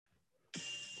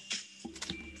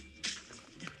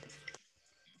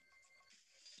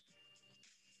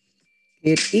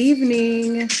Good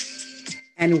evening,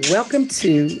 and welcome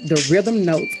to the Rhythm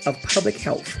Notes of Public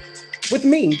Health with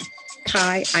me,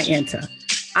 Kai Ienta.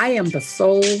 I am the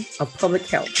soul of public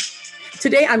health.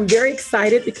 Today, I'm very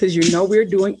excited because we're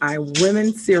doing our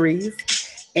women's series,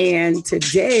 and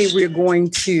today we're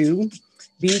going to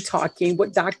be talking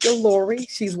with Dr. Lori.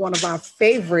 She's one of our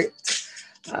favorite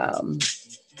um,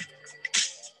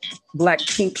 Black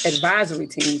Pink Advisory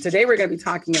Team. Today, we're going to be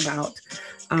talking about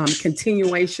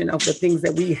continuation of the things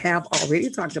that we have already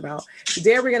talked about.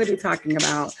 Today, we're going to be talking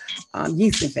about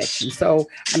yeast infection. So,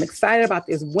 I'm excited about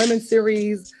this women's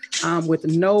series. With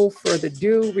no further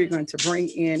ado, we're going to bring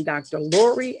in Dr.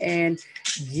 Lori and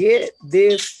get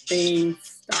this thing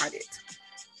started.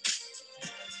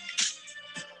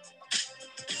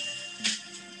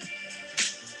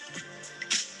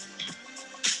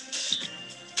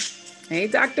 Hey,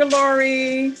 Dr.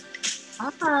 Lori.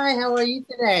 Hi, how are you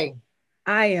today?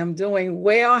 I am doing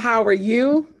well. How are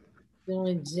you?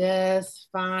 Doing just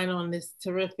fine on this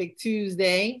terrific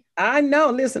Tuesday. I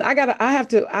know. Listen, I have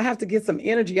to get some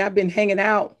energy. I've been hanging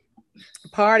out,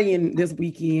 partying this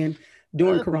weekend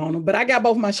during Corona, but I got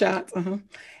both my shots.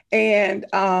 And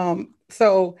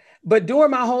but during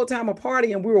my whole time of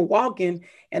partying, we were walking,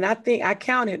 and I think I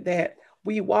counted that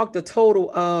we walked a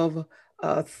total of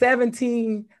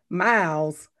 17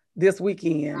 miles this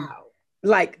weekend. Wow.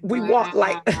 Like we walked,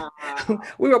 like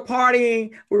we were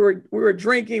partying, we were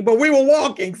drinking, but we were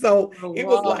walking. So it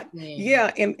was like,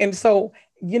 yeah. And so,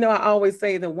 I always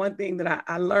say the one thing that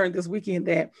I learned this weekend,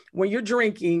 that when you're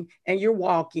drinking and you're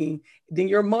walking, then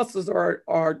your muscles are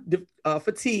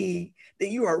fatigued,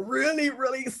 then you are really,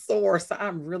 really sore. So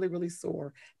I'm really, really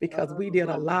sore because we did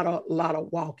a lot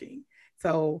of walking.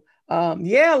 So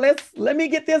yeah, let me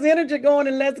get this energy going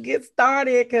and let's get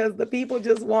started, because the people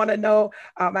just want to know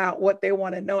about what they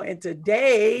want to know. And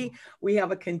today we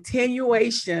have a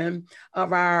continuation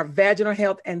of our vaginal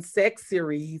health and sex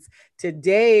series.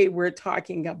 Today we're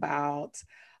talking about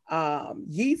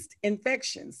yeast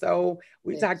infection. So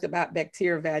we talked about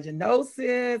bacterial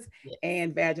vaginosis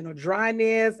and vaginal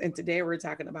dryness, and today we're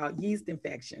talking about yeast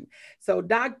infection. So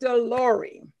Dr.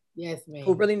 Lori, yes, ma'am,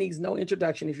 who really needs no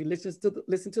introduction. If you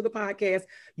listen to the podcast,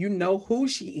 you know who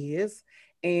she is,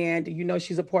 and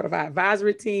she's a part of our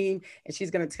advisory team, and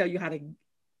she's going to tell you how to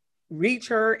reach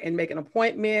her and make an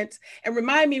appointment. And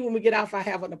remind me when we get off, I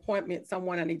have an appointment,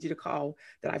 someone I need you to call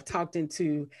that I've talked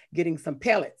into getting some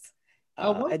pellets.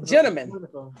 A gentleman.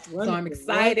 Wonderful. So I'm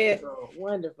excited.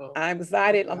 Wonderful. I'm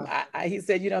excited. He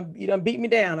said, you done beat me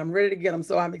down. I'm ready to get him.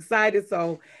 So I'm excited.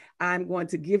 So I'm going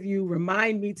to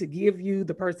remind me to give you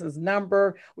the person's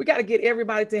number. We got to get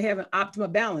everybody to have an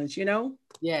optimal balance,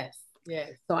 Yes,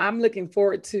 yes. So I'm looking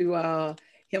forward to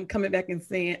him coming back and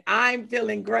saying, I'm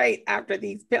feeling great after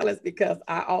these pellets, because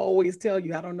I always tell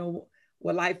you, I don't know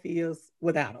what life is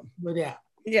without them.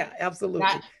 Yeah, absolutely.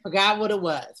 Forgot what it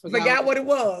was. Forgot what it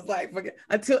was. Like,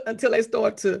 until they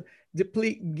start to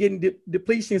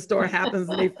depletion happens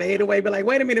and they fade away. But like,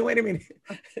 wait a minute.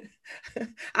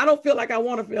 I don't feel like I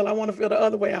want to feel. I want to feel the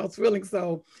other way I was feeling.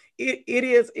 So it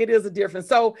is a difference.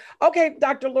 So, okay,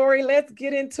 Dr. Lori, let's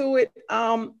get into it.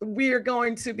 We are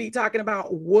going to be talking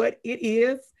about what it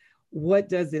is. What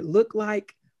does it look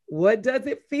like? What does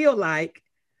it feel like?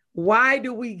 Why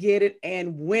do we get it?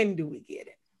 And when do we get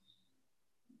it?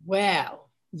 Wow,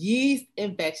 yeast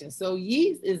infection. So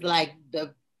yeast is like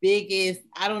the biggest,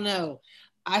 I don't know.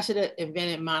 I should have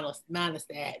invented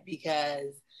monostat,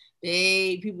 because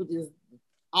people just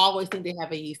always think they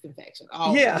have a yeast infection.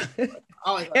 Always. Yeah.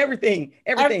 Always. Everything's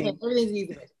yeast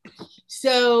infection.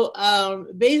 So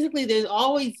basically there's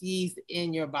always yeast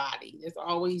in your body. There's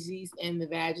always yeast in the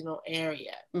vaginal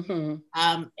area.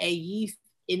 Mm-hmm. A yeast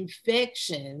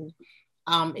infection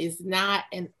is not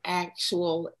an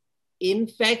actual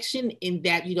infection, in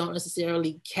that you don't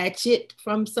necessarily catch it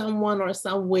from someone or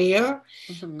somewhere.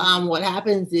 Mm-hmm. What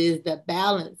happens is the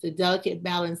delicate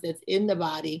balance that's in the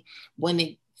body, when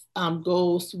it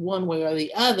goes one way or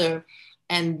the other,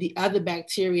 and the other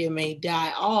bacteria may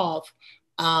die off,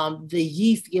 the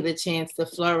yeast get a chance to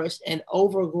flourish and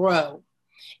overgrow.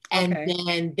 And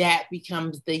then that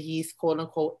becomes the yeast, quote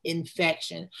unquote,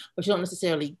 infection. But you don't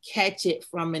necessarily catch it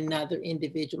from another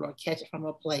individual or catch it from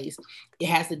a place. It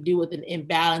has to do with an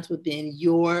imbalance within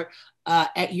your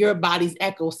body's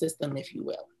ecosystem, if you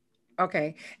will.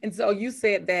 Okay. And so you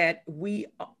said that we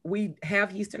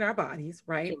have yeast in our bodies,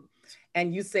 right?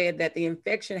 And you said that the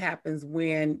infection happens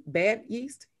when bad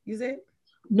yeast, you said?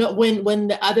 No, when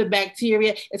the other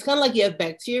bacteria, it's kind of like you have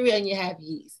bacteria and you have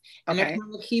yeast, and they're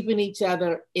kind of keeping each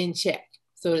other in check.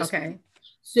 So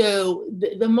So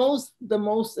the most,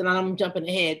 and I'm jumping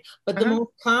ahead, but the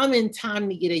most common time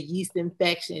to get a yeast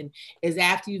infection is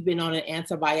after you've been on an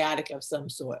antibiotic of some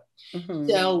sort.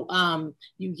 So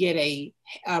you get a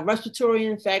respiratory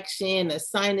infection, a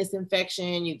sinus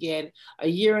infection, you get a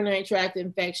urinary tract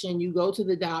infection, you go to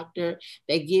the doctor,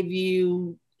 they give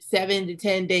you 7 to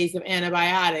 10 days of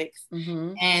antibiotics,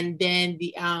 and then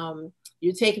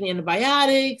you're taking the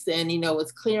antibiotics, and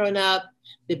it's clearing up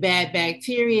the bad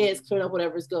bacteria, it's clearing up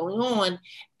whatever's going on,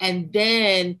 and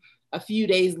then a few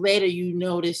days later you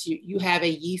notice you have a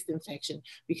yeast infection,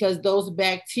 because those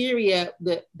bacteria,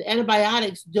 the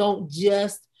antibiotics don't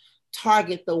just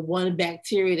target the one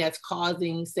bacteria that's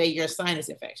causing, say, your sinus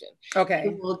infection.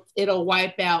 Okay. It'll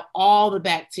wipe out all the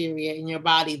bacteria in your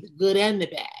body, the good and the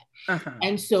bad.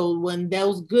 And so when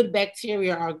those good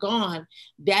bacteria are gone,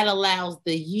 that allows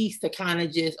the yeast to kind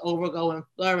of just overgo and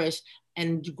flourish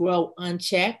and grow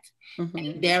unchecked.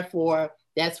 And therefore,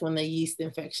 that's when the yeast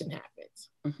infection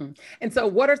happens. And so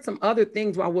what are some other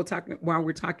things while we're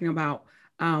talking about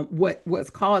what's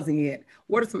causing it?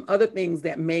 What are some other things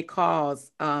that may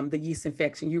cause the yeast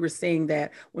infection? You were saying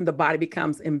that when the body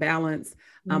becomes imbalanced,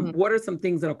 what are some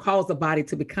things that will cause the body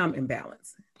to become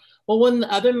imbalanced? Well, one of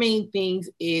the other main things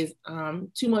is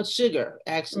too much sugar,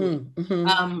 actually.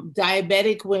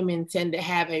 Diabetic women tend to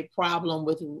have a problem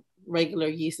with regular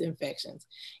yeast infections.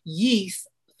 Yeast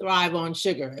thrive on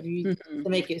sugar. If you to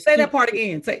make it say that part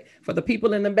again. Say for the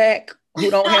people in the back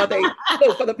who don't have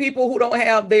for the people who don't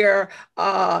have their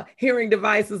hearing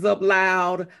devices up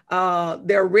loud,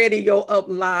 their radio up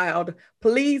loud.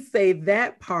 Please say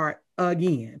that part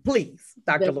again, please,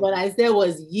 Dr. What I said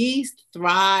was yeast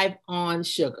thrive on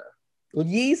sugar.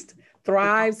 Yeast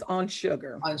thrives on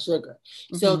sugar.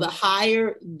 So the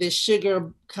higher the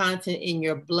sugar content in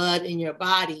your blood, in your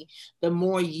body, the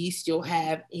more yeast you'll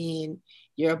have in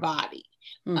your body.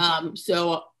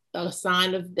 So a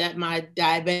sign of that my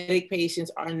diabetic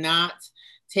patients are not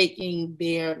taking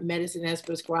their medicine as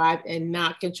prescribed and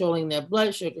not controlling their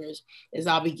blood sugars is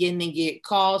I'll begin to get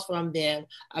calls from them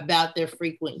about their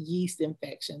frequent yeast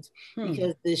infections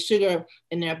because the sugar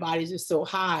in their bodies is so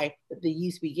high that the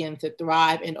yeast begin to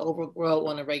thrive and overgrow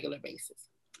on a regular basis.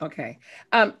 Okay.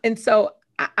 And so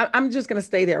I'm just going to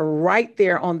stay there right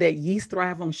there on that yeast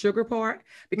thrive on sugar part,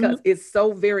 because it's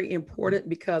so very important,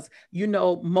 because,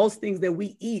 most things that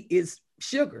we eat is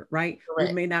sugar, right? Correct.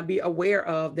 We may not be aware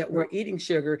of that we're eating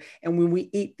sugar. And when we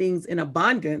eat things in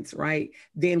abundance, right,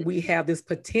 then we have this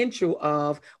potential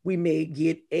of we may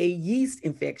get a yeast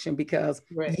infection because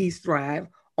yeast thrive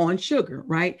on sugar,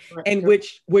 right? And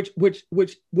which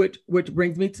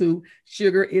brings me to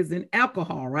sugar is an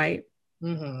alcohol, right?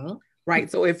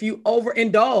 Right. So if you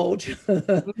overindulge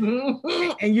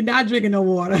and you're not drinking no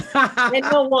water.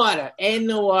 Ain't no water.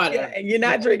 Yeah, and you're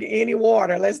not drinking any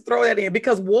water. Let's throw that in,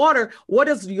 because water, what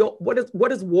does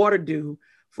water do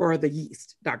for the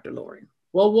yeast, Dr. Lori?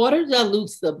 Well, water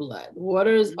dilutes the blood.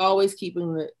 Water is always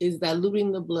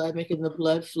diluting the blood, making the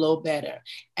blood flow better.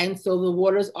 And so the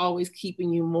water is always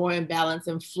keeping you more in balance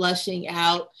and flushing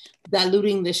out,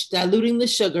 diluting the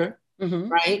sugar,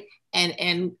 right?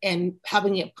 And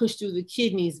helping it push through the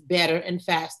kidneys better and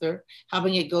faster,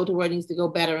 helping it go to where it needs to go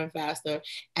better and faster.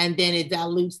 And then it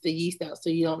dilutes the yeast out, so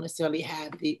you don't necessarily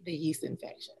have the yeast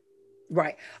infection.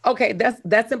 Right. Okay.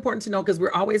 That's important to know, because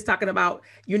we're always talking about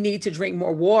you need to drink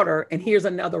more water. And here's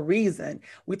another reason.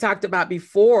 We talked about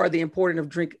before the importance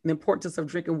of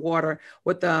drinking water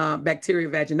with bacteria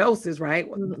vaginosis, right?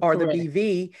 Or the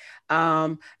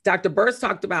BV. Dr. Burst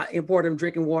talked about the importance of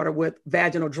drinking water with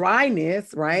vaginal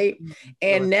dryness, right?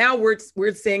 And now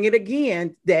we're saying it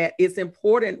again, that it's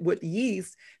important with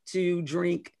yeast to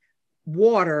drink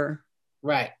water,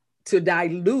 right, to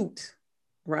dilute,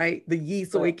 right, the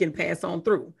yeast, so it can pass on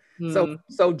through.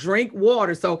 So drink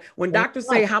water. So when doctors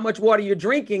say how much water you're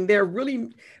drinking, they're really,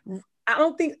 I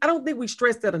don't think we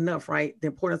stress that enough, right? The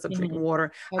importance of drinking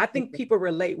water. I think people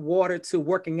relate water to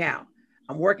working out.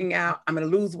 I'm working out, I'm going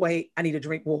to lose weight, I need to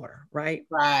drink water, right?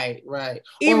 Right.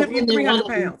 Even if you're 300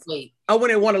 pounds. Oh, when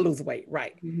they want to lose weight,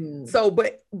 right? So,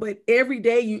 but every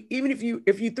day, even if you're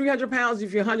 300 pounds,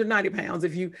 if you're 190 pounds,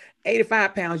 if you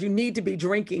 85 pounds, you need to be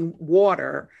drinking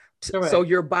water so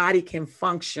your body can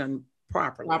function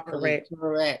properly.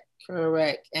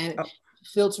 Correct. And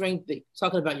filtering,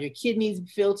 talking about your kidneys,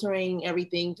 filtering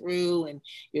everything through, and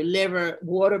your liver,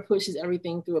 water pushes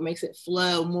everything through. It makes it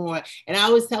flow more. And I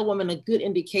always tell women a good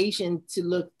indication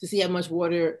to see how much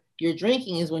water you're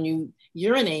drinking is when you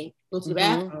urinate, go to the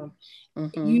bathroom.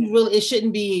 It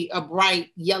shouldn't be a bright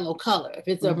yellow color. If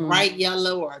it's a bright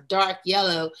yellow or a dark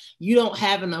yellow, you don't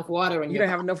have enough water in your body. You don't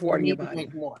have enough water in your body.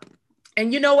 Drink more.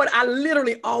 And you know what? I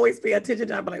literally always pay attention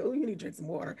to. I'm like, oh, you need to drink some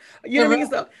water. You know what I mean?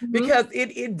 So because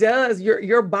it does,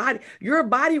 your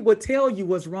body will tell you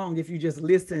what's wrong if you just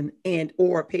listen and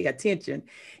or pay attention.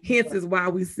 Hence is why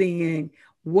we're saying,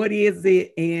 what is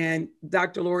it? And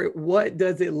Dr. Lori, what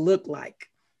does it look like?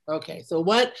 Okay, so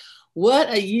what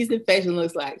a yeast infection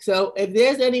looks like. So if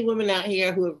there's any women out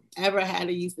here who have ever had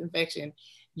a yeast infection,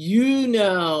 you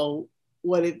know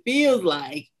what it feels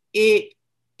like. It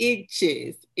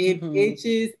itches. It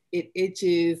itches. It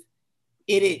itches.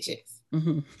 It itches.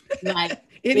 Like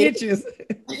it itches.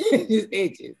 It just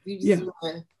itches. You just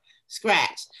want to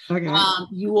scratch. Okay.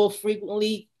 You will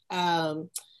frequently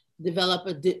develop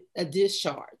a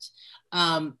discharge,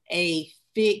 a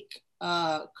thick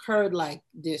curd-like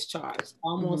discharge,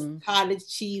 almost cottage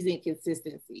cheese in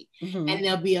consistency, and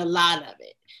there'll be a lot of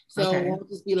it. So it won't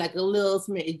just be like a little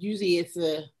smell. Usually it's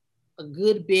a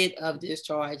good bit of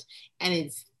discharge, and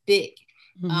it's thick,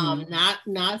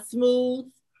 not smooth,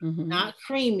 not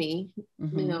creamy,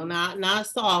 you know, not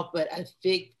soft, but a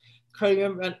thick curd.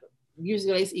 Remember,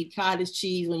 usually I used to eat cottage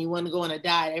cheese when you want to go on a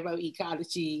diet. Everybody eat cottage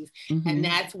cheese, and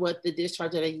that's what the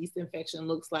discharge of a yeast infection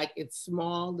looks like. It's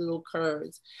small little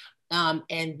curds,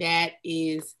 and that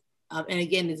is, and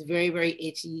again, it's very, very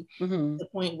itchy to the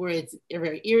point where it's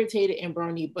very irritated and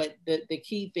burny. But the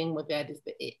key thing with that is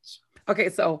the itch. Okay,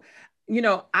 so you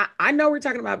know, I know we're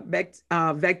talking about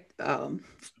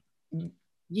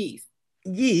yeast,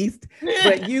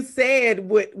 but you said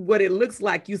what it looks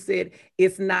like. You said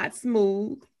it's not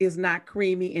smooth, it's not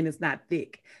creamy, and it's not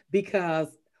thick. Because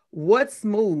what's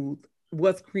smooth,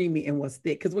 what's creamy, and what's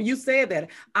thick? Because when you said that,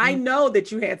 I know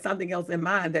that you had something else in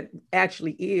mind that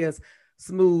actually is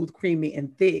smooth, creamy,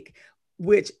 and thick.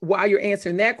 Which, while you're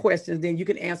answering that question, then you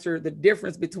can answer the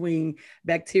difference between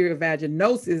bacterial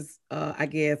vaginosis, I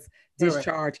guess,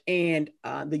 discharge, and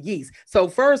the yeast. So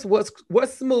first, what's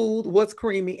smooth, what's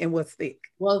creamy, and what's thick?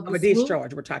 Well, the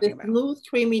discharge we're talking about. Smooth,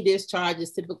 creamy discharge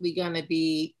is typically going to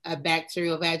be a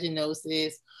bacterial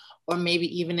vaginosis, or maybe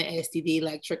even an STD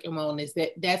like trichomonas.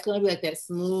 That's going to be like that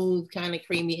smooth, kind of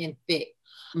creamy and thick.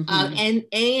 And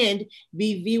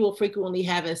BV will frequently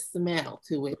have a smell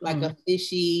to it, like a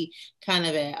fishy kind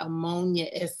of an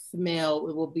ammonia smell.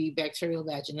 It will be bacterial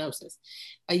vaginosis.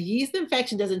 A yeast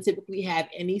infection doesn't typically have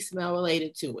any smell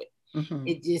related to it.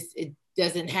 It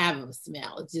doesn't have a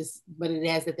smell. But it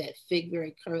has that thick,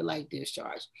 very curd-like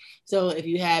discharge. So if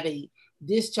you have a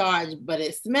discharge, but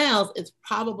it smells, it's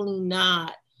probably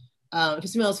not. If it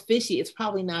smells fishy, it's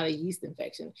probably not a yeast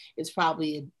infection. It's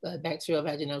probably a bacterial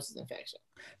vaginosis infection.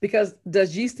 Because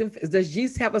does yeast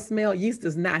have a smell? Yeast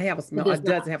does not have a smell. It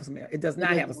doesn't have a smell. It does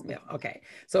not have a smell. Okay.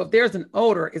 So if there's an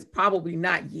odor, it's probably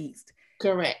not yeast.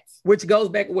 Correct. Which goes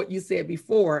back to what you said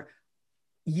before.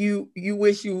 You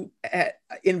wish you had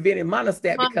invented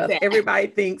Monistat, because everybody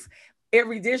thinks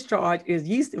every discharge is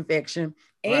yeast infection,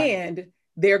 and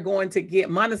they're going to get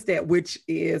Monistat, which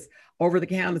is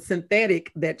over-the-counter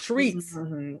synthetic that treats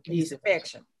yeast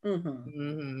infection.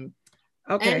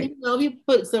 Okay. And you know, if you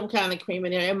put some kind of cream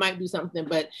in there, it might do something,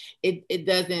 but it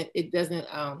doesn't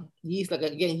yeast, like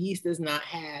again, yeast does not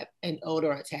have an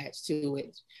odor attached to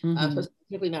it.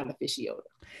 Particularly not a fishy odor.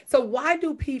 So why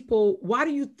do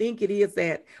you think it is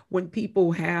that when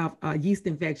people have a yeast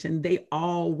infection, they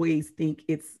always think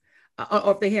it's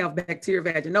or if they have bacterial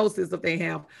vaginosis, if they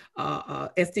have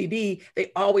STD,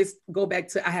 they always go back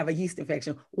to, I have a yeast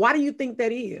infection. Why do you think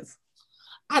that is?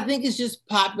 I think it's just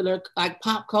popular, like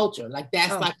pop culture. Like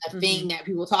that's like a thing that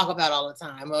people talk about all the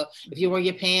time. Or if you wear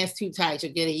your pants too tight,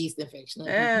 you'll get a yeast infection.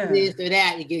 If you do this or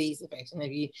that, you get a yeast infection.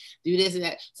 If you do this or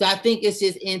that. So I think it's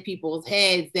just in people's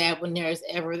heads that when there's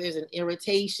an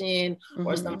irritation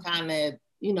or some kind of,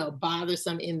 you know,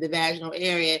 bothersome in the vaginal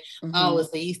area, oh,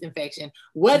 it's a yeast infection.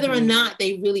 Whether or not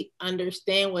they really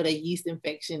understand what a yeast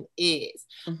infection is.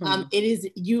 It is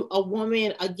a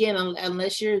woman, again,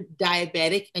 unless you're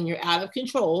diabetic and you're out of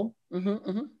control,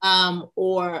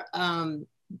 or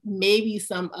maybe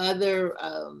some other,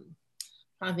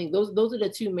 I think those are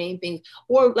the two main things.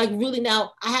 Or like really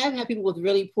now, I have had people with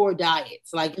really poor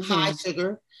diets, like high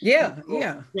sugar.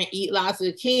 Eat lots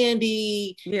of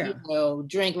candy, you know,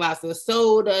 drink lots of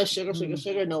soda,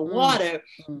 sugar, no water.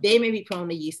 They may be prone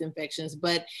to yeast infections,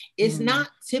 but it's not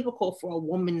typical for a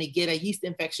woman to get a yeast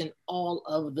infection all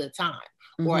of the time,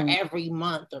 or every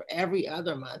month or every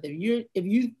other month. If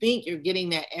you think you're getting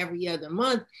that every other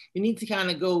month, you need to kind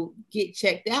of go get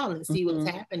checked out and see what's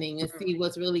happening and see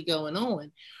what's really going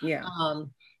on.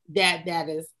 That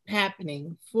is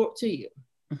happening to you.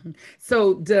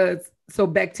 So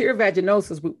bacterial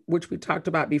vaginosis, which we talked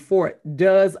about before,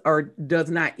 does or does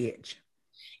not itch?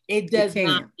 It does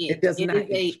not itch. It does not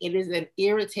itch. It is an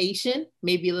irritation,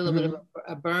 maybe a little bit of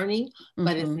a burning,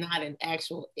 but it's not an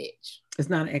actual itch. It's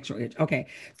not an actual itch. Okay.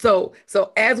 So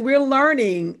as we're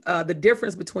learning the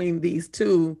difference between these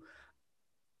two,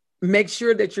 make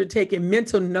sure that you're taking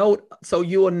mental note so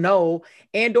you will know,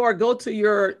 and or go to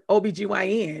your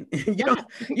OBGYN.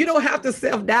 You don't have to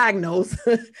self-diagnose.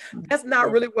 That's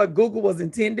not really what Google was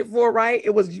intended for, right?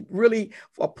 It was really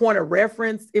for a point of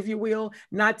reference, if you will,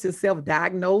 not to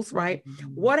self-diagnose, right?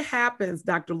 What happens,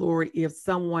 Dr. Lori, if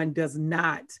someone does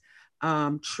not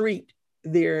treat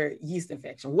their yeast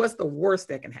infection? What's the worst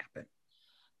that can happen?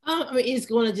 I mean, it's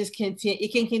going to just continue.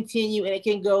 It can continue, and it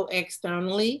can go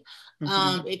externally.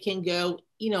 It can go,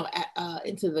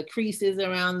 into the creases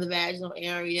around the vaginal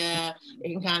area.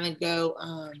 It can kind of go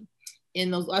in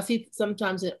those. I see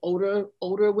sometimes in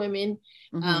older women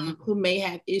who may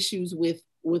have issues with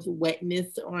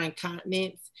wetness or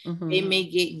incontinence. They may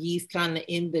get yeast kind of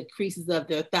in the creases of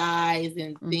their thighs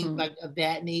and things like of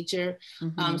that nature.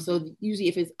 So usually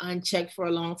if it's unchecked for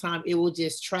a long time, it will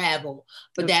just travel,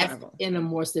 but that's in the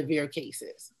more severe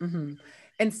cases.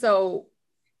 And so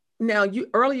now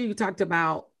earlier you talked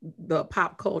about the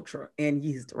pop culture and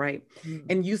yeast, right?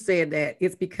 And you said that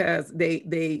it's because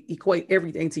they equate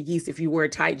everything to yeast if you wear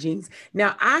tight jeans.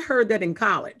 Now I heard that in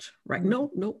college, right?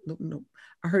 No.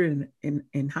 I heard it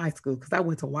in high school, because I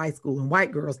went to white school, and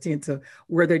white girls tend to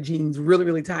wear their jeans really,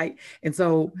 really tight. And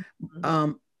so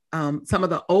some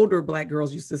of the older Black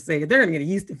girls used to say they're gonna get a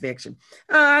yeast infection.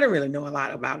 I didn't really know a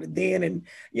lot about it then. And,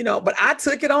 but I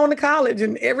took it on to college,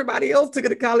 and everybody else took it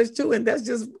to college too. And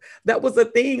that was a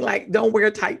thing, like, don't wear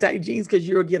tight jeans because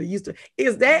you'll get a yeast.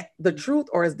 Is that the truth,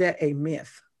 or is that a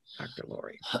myth, Dr.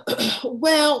 Lori?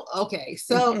 Well, okay.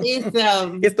 So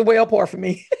it's the whale part for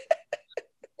me.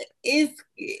 It's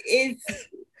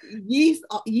yeast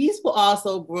will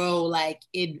also grow like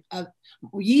in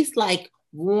yeast, like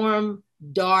warm,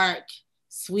 dark,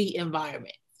 sweet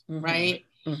environments, right?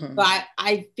 But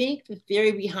I think the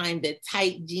theory behind the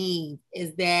tight jeans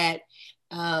is that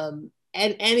and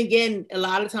again, a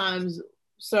lot of times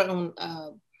certain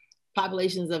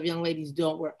populations of young ladies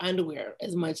don't wear underwear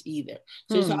as much either.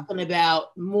 So you're talking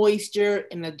about moisture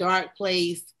in a dark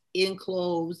place,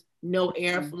 enclosed, no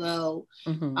airflow,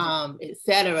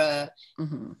 etc.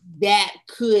 That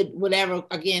could, whatever,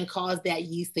 again, cause that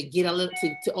yeast to get a little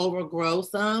to overgrow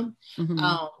some.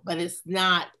 But it's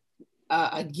not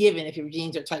a given. If your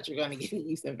jeans are tight, you're going to get a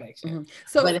yeast infection.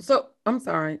 So I'm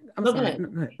sorry.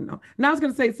 No, now I was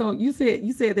going to say. So you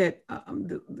said that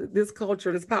this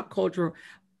culture, this pop culture,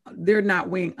 they're not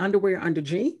wearing underwear under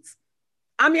jeans.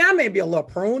 I mean, I may be a little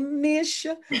prune-ish,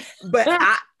 but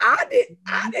I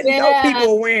didn't know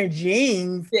people were wearing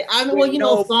jeans. I mean,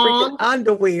 well, thongs,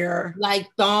 underwear, like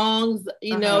thongs.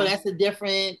 That's a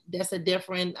different.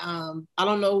 I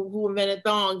don't know who invented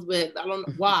thongs, but I don't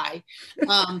know why.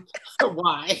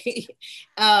 Why?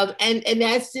 And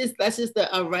that's just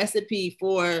a recipe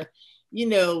for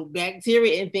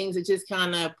bacteria and things that just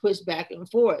kind of push back and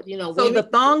forth. So the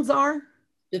thongs are.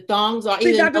 The thongs are.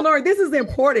 See, Dr. Lori, this is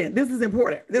important. This is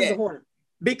important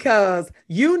because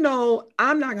I'm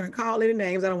not going to call any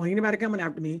names. I don't want anybody coming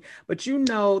after me, but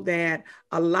that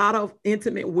a lot of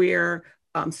intimate wear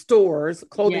stores,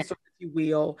 clothing stores, if you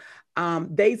will,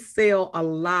 they sell a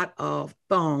lot of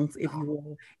thongs, if you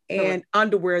will, and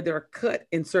underwear that are cut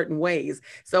in certain ways.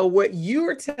 So what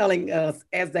you're telling us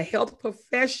as the health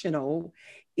professional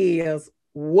is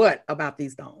what about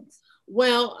these thongs?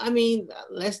 Well, I mean,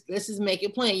 let's just make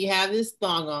it plain. You have this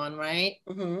thong on, right?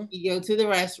 You go to the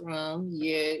restroom,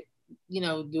 you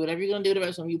do whatever you're gonna do in the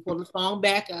restroom. You pull the thong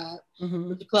back up,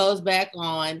 put the clothes back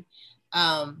on.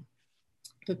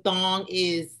 The thong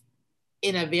is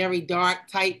in a very dark,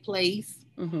 tight place.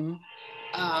 I'm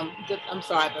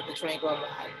sorry about the train going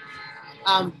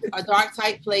by. A dark,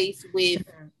 tight place with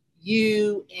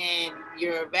you and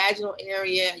your vaginal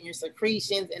area and your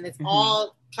secretions, and it's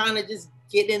all kind of just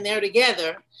get in there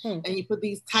together. And you put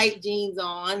these tight jeans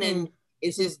on, and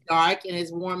it's just dark and it's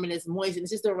warm and it's moist, and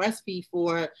it's just a recipe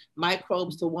for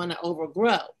microbes to want to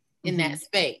overgrow in that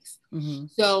space.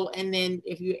 So, and then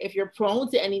if you're prone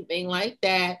to anything like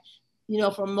that,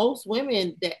 for most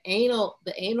women, the anal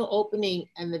opening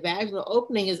and the vaginal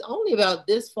opening is only about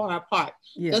this far apart.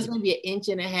 That's maybe 1.5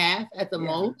 inches at the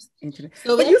most.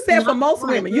 So but you said for most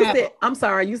women, you said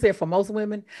for most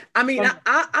women. I mean,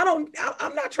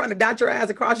 I'm not trying to dot your I's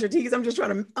and cross your T's. I'm just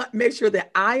trying to make sure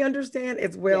that I understand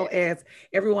as well as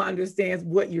everyone understands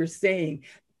what you're saying.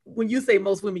 When you say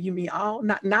most women, you mean all,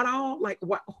 not all? Like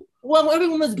what? Well, every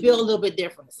woman's built a little bit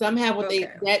different. Some have what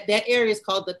that area is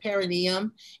called the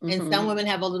perineum, and some women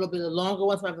have a little bit of longer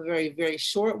ones. Some have a very, very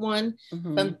short one.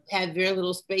 Some have very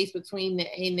little space between the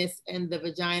anus and the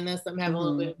vagina. Some have a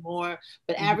little bit more,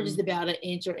 but average is about an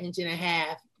inch or inch and a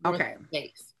half.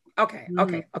 Space. Okay.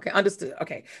 Understood.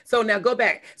 Okay. So now go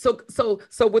back. So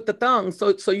with the thongs,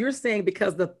 so you're saying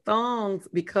because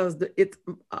it's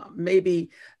maybe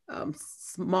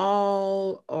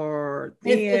small or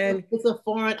thin. It's a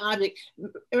foreign object.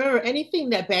 Remember, anything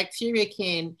that bacteria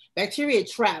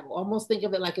travel. Almost think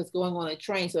of it like it's going on a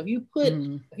train. So if you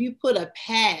put a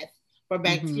path for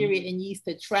bacteria and yeast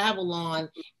to travel on,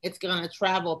 it's gonna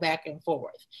travel back and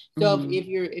forth. So if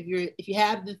you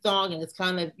have the thong and it's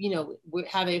kind of,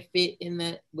 how they fit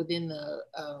within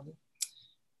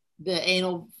the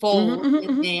anal fold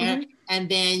in there, and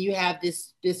then you have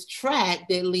this track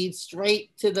that leads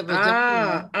straight to the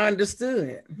vagina.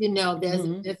 Understood. There's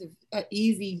an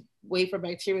easy way for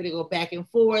bacteria to go back and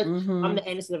forth from the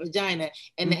anus to the vagina,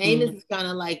 and the anus is kind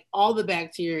of like all the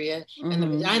bacteria, and the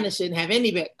vagina shouldn't have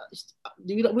any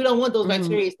we don't want those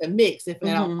bacteria to mix if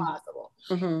at all possible.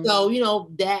 So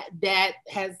that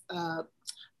has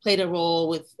played a role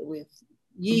with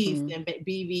yeast and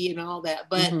BV and all that,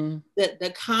 but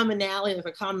the commonality of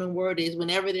a common word is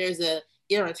whenever there's a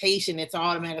irritation, it's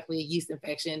automatically a yeast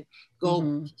infection.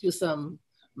 Go to some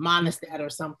Monistat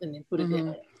or something and put it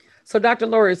in. So Dr.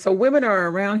 Lori, so women are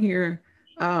around here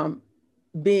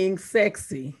being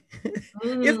sexy.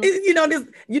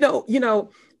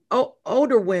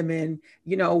 Older women,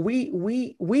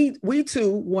 we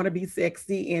too want to be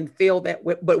sexy and feel that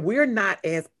way, but we're not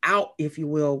as out, if you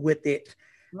will, with it.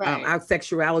 Right. Our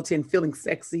sexuality and feeling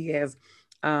sexy as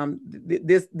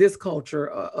this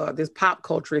culture, this pop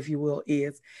culture, if you will,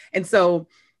 is. And so,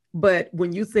 but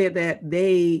when you said that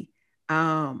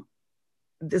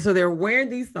so they're wearing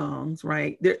these thongs,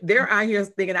 right? They're out here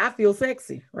thinking, I feel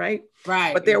sexy, right?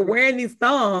 Right. But they're wearing these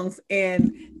thongs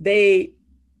and they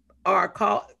are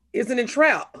called, it's an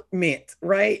entrapment,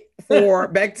 right? For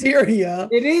bacteria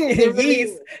and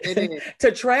yeast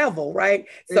to travel, right?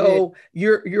 So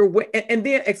you're, and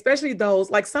then especially those,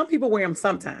 like some people wear them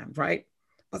sometimes, right?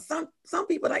 But some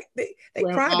people, like they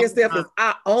pride themselves as,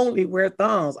 I only wear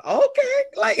thongs. Okay,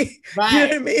 like, you know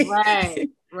what I mean?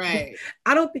 Right.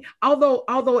 I don't think, although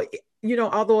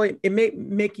it may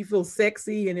make you feel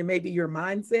sexy and it may be your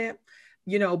mindset,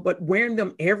 but wearing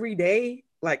them every day,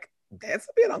 like that's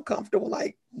a bit uncomfortable.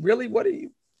 Like, really, what are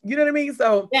you know what I mean?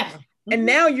 So yeah. And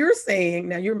now you're saying,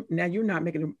 now you're not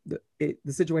making the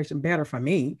situation better for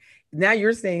me. Now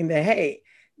you're saying that, hey,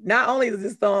 not only is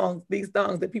these thongs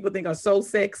that people think are so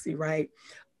sexy, right?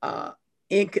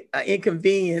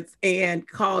 Inconvenience and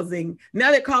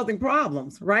they're causing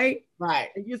problems, right? Right.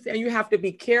 And you have to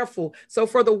be careful. So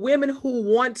for the women who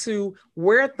want to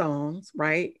wear thongs,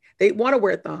 right? They want to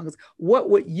wear thongs. What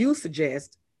would you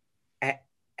suggest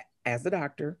as a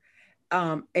doctor?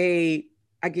 We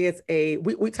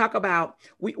talk about,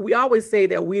 we always say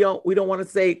that we don't want to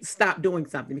say stop doing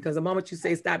something, because the moment you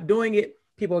say stop doing it,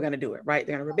 people are going to do it, right?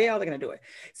 They're going to rebel, they're going to do it.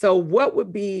 So what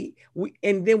would be,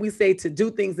 and then we say to do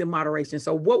things in moderation.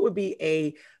 So what would be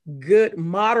a good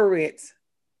moderate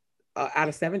out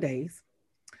of 7 days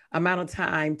amount of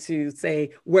time to say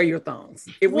wear your thongs?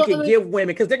 If we can give women,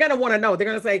 because they're going to want to know, they're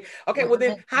going to say, okay, well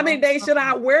then how many days should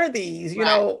I wear these?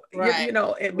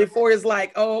 And before it's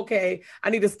like, oh, okay,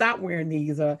 I need to stop wearing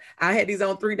these. I had these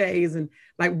on 3 days. And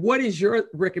like, what is your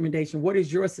recommendation? What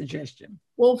is your suggestion?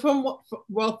 Well,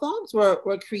 thongs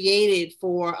were created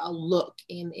for a look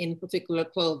in particular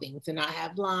clothing, to not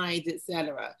have lines,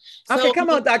 etc. Okay, come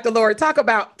on, Dr. Lori, talk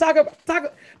about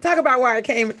why it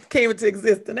came into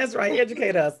existence. That's right,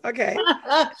 educate us. Okay.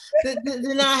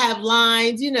 to not have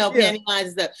lines, panty lines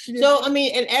and stuff. Yeah. So,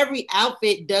 and every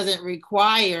outfit doesn't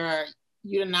require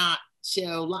you to not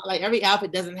show, like every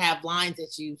outfit doesn't have lines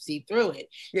that you see through it.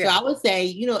 Yeah. So I would say,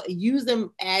 use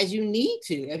them as you need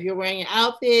to. If you're wearing an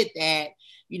outfit that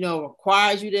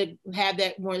requires you to have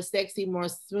that more sexy, more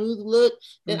smooth look,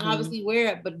 then obviously wear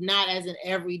it, but not as an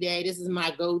everyday, this is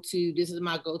my go-to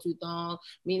thong.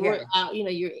 We're out,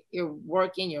 you're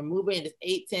working, you're moving, it's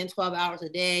 8, 10, 12 hours a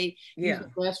day. Yeah. Use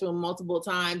the restroom multiple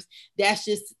times. That's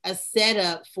just a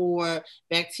setup for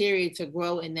bacteria to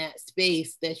grow in that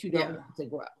space that you don't want to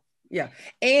grow. Yeah.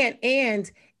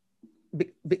 And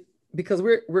because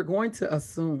we're going to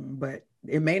assume, but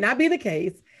it may not be the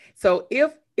case. So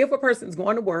if a person's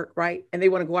going to work, right, and they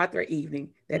want to go out there that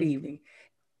evening,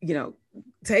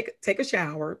 take a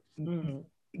shower,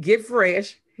 get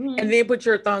fresh, and then put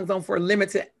your thongs on for a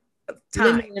limited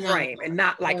time frame, and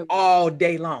not like all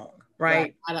day long,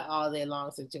 right? Not an all day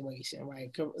long situation, right?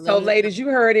 So ladies, you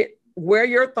heard it. wear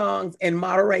your thongs in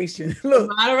moderation.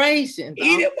 Look, moderation.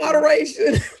 Eat in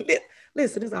moderation.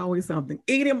 Listen, there's always something.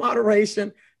 Eat in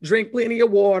moderation, drink plenty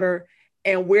of water,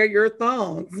 and wear your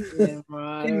thongs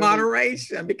in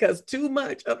moderation, because too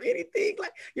much of anything,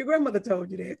 like your grandmother told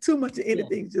you that, too much of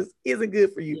anything just isn't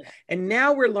good for you. Yeah. And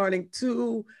now we're learning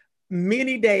too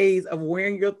many days of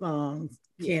wearing your thongs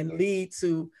can lead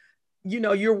to,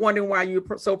 you're wondering why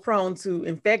you're so prone to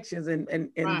infections and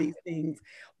these things.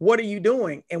 What are you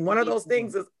doing? And one of those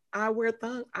things is, I wear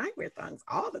thongs. I wear thongs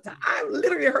all the time. I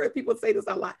literally heard people say this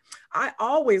a lot. I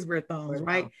always wear thongs,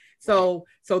 right? So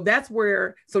that's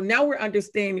where, so now we're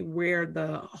understanding where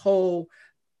the whole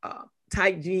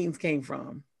tight jeans came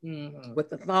from, with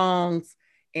the thongs.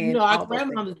 And our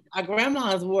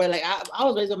grandmas wore, like I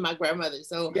was raised with my grandmother,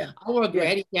 so I wore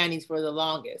granny panties for the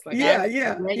longest. Like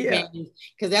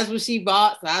because that's what she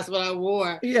bought, so that's what I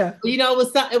wore. Yeah, it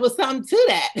was something to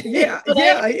that. Yeah,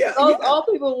 so old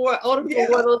people wore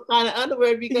those kind of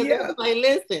underwear because it was like,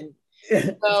 listen,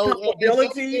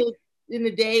 in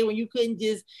the day when you couldn't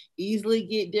just easily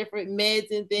get different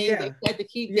meds and things, they had to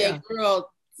keep that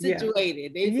girl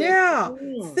situated. They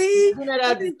see,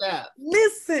 stuff.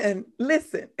 Listen.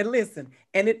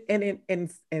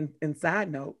 And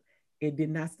side note, it did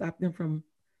not stop them from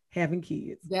having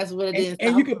kids. That's what it is.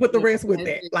 And you can put the rest with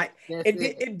that. Like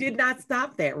it did not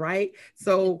stop that, right?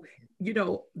 So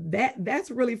that's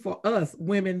really for us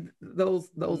women. Those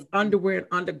underwear and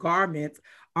undergarments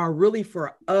are really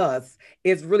for us.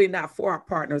 It's really not for our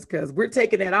partners, because we're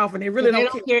taking that off and they really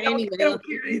don't care anyway.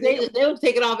 They'll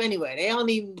take it off anyway. They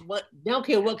don't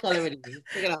care what color it is.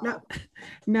 Take it off.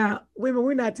 Now, women,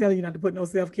 we're not telling you not to put no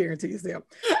self-care into yourself.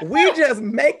 We're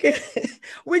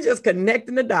just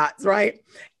connecting the dots, right?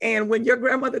 And when your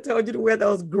grandmother told you to wear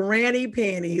those granny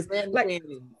panties,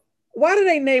 why do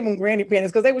they name them granny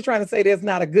panties? Because they were trying to say there's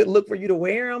not a good look for you to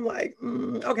wear. I'm like,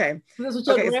 okay. That's what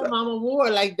your grandmama wore.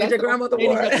 Like that's your grandmother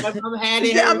wore. Grandmama had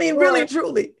in really,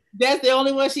 truly. That's the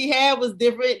only one she had was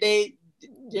different.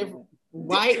 Different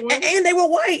white ones. And they were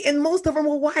white, and most of them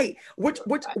were white,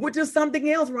 which is something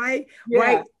else, right?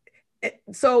 Yeah. Right.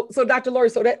 So Dr. Lori,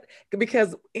 so that,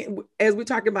 because as we're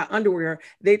talking about underwear,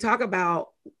 they talk about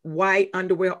white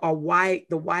underwear or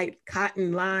the white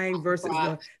cotton line versus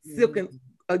the silken.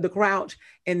 The crouch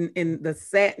and the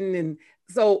satin, and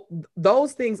so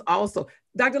those things also.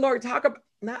 Dr. Lori, Dr.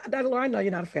 Lori, I know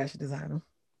you're not a fashion designer,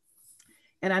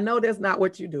 and I know that's not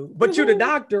what you do, but you're the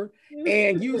doctor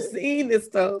and you've seen this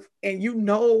stuff and you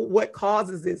know what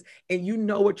causes this and you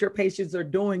know what your patients are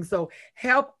doing. So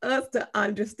help us to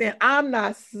understand. I'm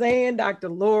not saying Dr.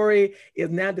 Lori is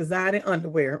now designing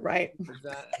underwear, right?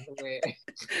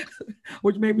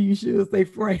 Which maybe you should say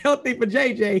for Healthy for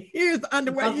JJ. Here's the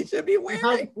underwear you should be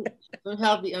wearing. Some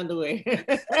healthy underwear.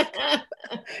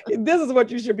 This is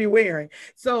what you should be wearing.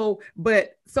 So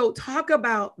talk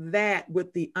about that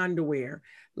with the underwear,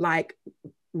 like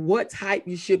what type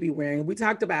you should be wearing. We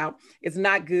talked about it's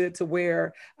not good to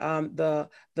wear the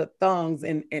thongs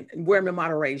and wear them in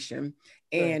moderation,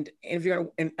 and if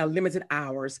you're in limited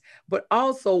hours, but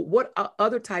also what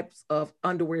other types of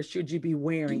underwear should you be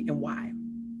wearing and why?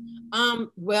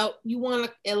 Well, you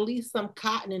want at least some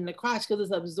cotton in the crotch because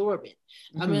it's absorbent.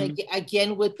 I mean,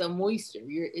 again, with the moisture,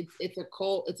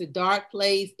 it's a dark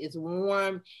place, it's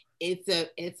warm,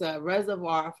 it's a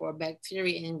reservoir for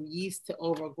bacteria and yeast to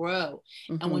overgrow.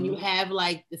 And when you have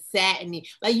like the satiny,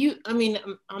 like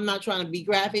I'm not trying to be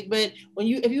graphic, but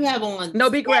if you have on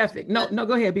be graphic. No,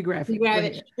 go ahead, be graphic.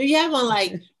 If you have on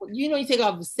like, you take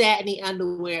off satiny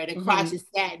underwear, the crotch is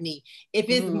satiny. If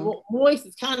it's moist,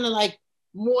 it's kind of like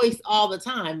moist all the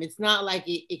time. It's not like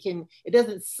it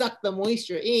doesn't suck the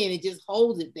moisture in, it just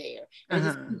holds it there and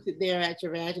just keeps it there at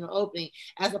your vaginal opening,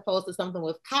 as opposed to something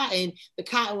with cotton. The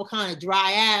cotton will kind of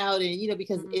dry out and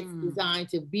because it's designed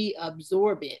to be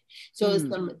absorbent. So it's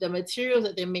the materials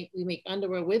that we make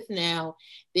underwear with now,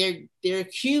 they're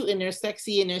cute and they're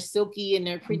sexy and they're silky and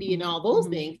they're pretty and all those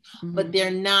things, but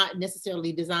they're not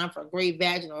necessarily designed for great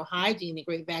vaginal hygiene and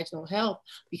great vaginal health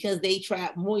because they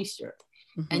trap moisture.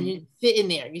 And you're sitting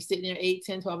there 8,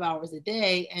 10, 12 hours a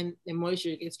day, and the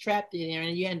moisture gets trapped in there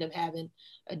and you end up having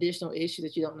additional issues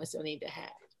that you don't necessarily need to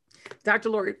have. Dr.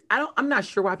 Lori, I'm not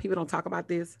sure why people don't talk about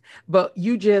this, but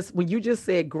when you just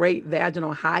said great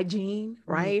vaginal hygiene,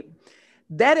 right?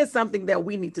 That is something that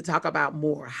we need to talk about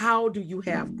more. How do you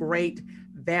have great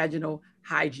vaginal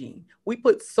hygiene? We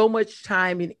put so much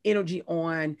time and energy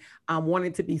on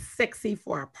wanting to be sexy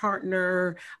for our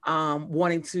partner,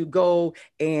 wanting to go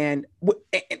and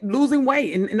losing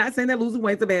weight. And not saying that losing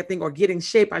weight is a bad thing, or get in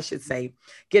shape, I should say,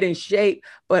 get in shape.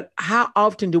 But how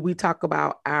often do we talk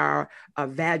about our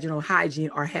vaginal hygiene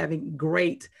or having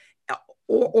great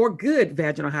or good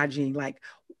vaginal hygiene? Like,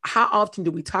 how often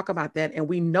do we talk about that? And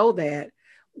we know that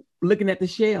looking at the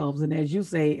shelves, and as you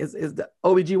say, is the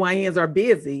OBGYNs are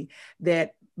busy,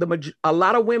 that a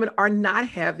lot of women are not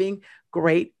having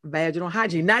great vaginal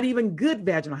hygiene, not even good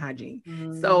vaginal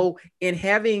hygiene. So in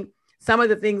having some of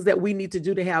the things that we need to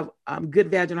do to have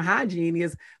good vaginal hygiene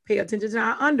is pay attention to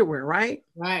our underwear, right?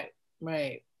 Right.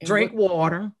 Drink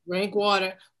water,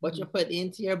 what you're putting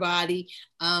into your body.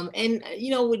 And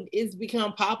it's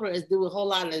become popular is do a whole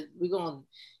lot of, we're going to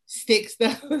stick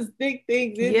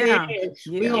things in there.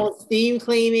 We're going to steam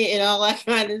clean it and all that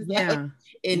kind of stuff.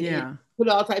 And put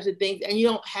all types of things. And you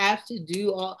don't have to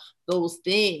do all those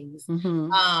things. You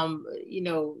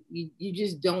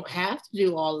just don't have to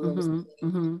do all of those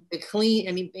things. To clean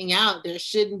anything out, there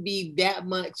shouldn't be that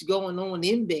much going on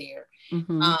in there.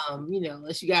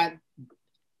 Unless you got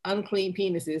unclean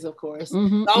penises, of course.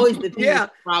 It's always the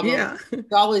problem.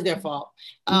 It's always their fault.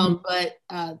 But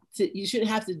you shouldn't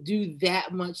have to do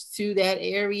that much to that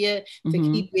area to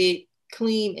keep it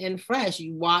clean and fresh.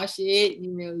 You wash it,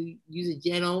 you use a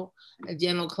gentle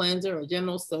cleanser or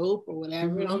gentle soap or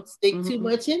whatever. Don't stick too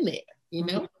much in there,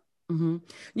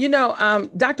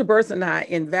 Dr. Burson and I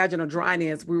in Vaginal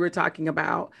Dryness, we were talking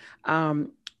about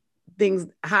things,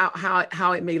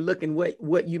 how it may look and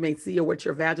what you may see or what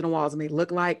your vaginal walls may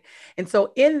look like. And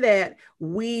so in that,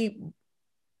 I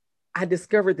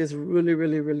discovered this really,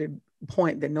 really, really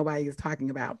point that nobody is talking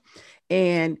about.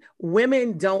 And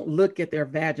women don't look at their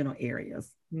vaginal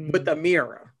areas with a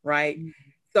mirror, right?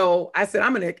 So I said,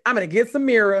 I'm gonna get some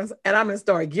mirrors and I'm gonna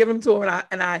start giving them to them.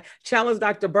 And I challenge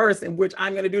Dr. Burson, which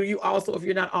I'm gonna do to you also if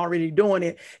you're not already doing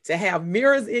it, to have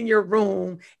mirrors in your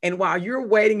room. And while you're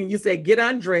waiting and you say, get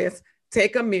undressed,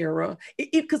 take a mirror.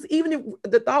 Because even if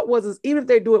the thought was, even if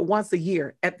they do it once a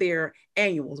year at their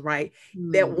annuals, right?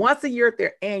 That once a year at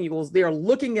their annuals, they're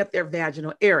looking at their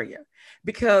vaginal area.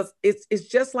 Because it's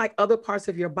just like other parts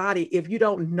of your body. If you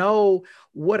don't know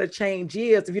what a change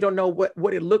is, if you don't know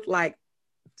what it looked like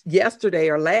yesterday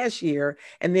or last year,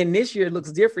 and then this year it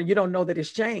looks different, you don't know that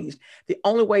it's changed. The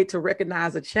only way to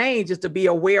recognize a change is to be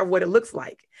aware of what it looks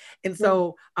like. And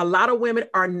so a lot of women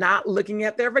are not looking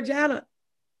at their vaginal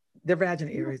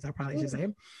areas, I probably should say.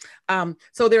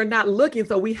 So they're not looking.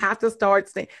 So we have to start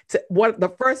saying,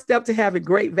 the first step to having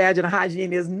great vaginal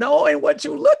hygiene is knowing what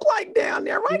you look like down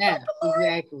there, right? Yeah,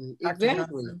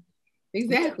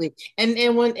 exactly.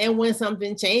 And when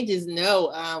something changes,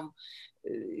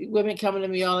 women coming to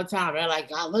me all the time. They're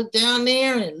like, I look down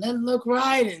there and it doesn't look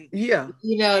right. And I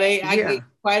get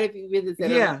quite a few visits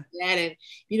that are like that, and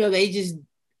they just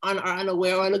are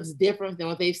unaware, or it looks different than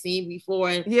what they've seen before.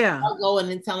 And I'll go in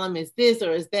and tell them it's this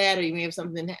or it's that, or you may have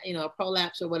something, a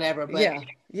prolapse or whatever. But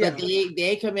but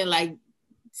they come in like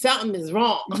something is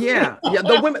wrong.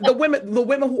 The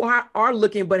women who are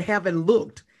looking but haven't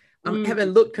looked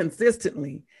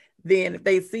consistently. Then if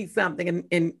they see something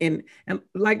and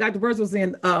like Dr. Burns was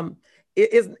saying,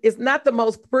 it's not the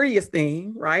most prettiest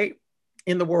thing, right,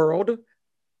 in the world.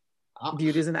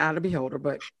 Beauty is an eye of the beholder,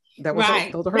 but that was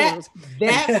those are her words.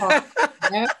 That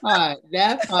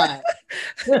part.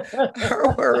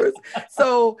 Her words.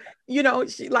 So,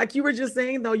 she, like you were just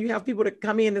saying, though, you have people to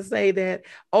come in and say that,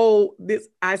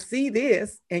 I see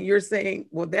this, and you're saying,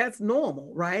 well, that's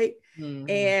normal, right?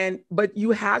 But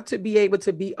you have to be able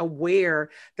to be aware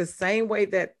the same way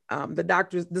that the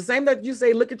doctors, the same that you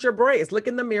say, look at your breast, look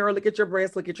in the mirror, look at your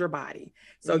breast, look at your body.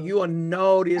 So you will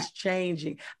notice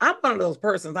changing. I'm one of those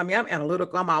persons. I mean, I'm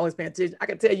analytical. I'm always paying attention. I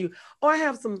can tell you,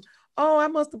 I've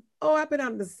been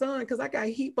out in the sun because I got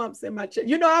heat bumps in my chest.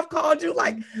 I've called you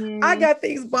like, I got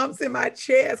these bumps in my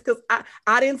chest because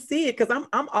I didn't see it, because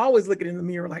I'm always looking in the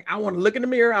mirror. Like, I want to look in the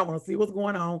mirror. I want to see what's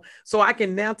going on. So I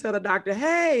can now tell the doctor,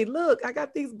 hey, look, I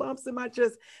got these bumps in my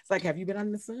chest. It's like, have you been out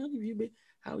in the sun?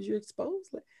 How was you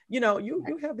exposed?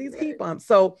 You have these heat bumps.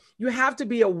 So you have to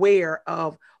be aware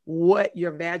of what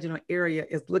your vaginal area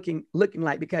is looking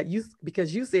like,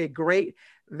 because you said great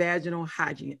vaginal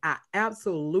hygiene. I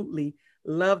absolutely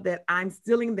love that. I'm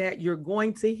stealing that. You're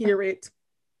going to hear it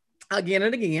again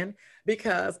and again,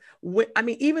 because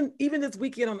even this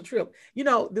weekend on the trip,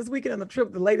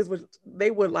 the ladies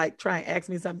would like try and ask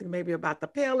me something, maybe about the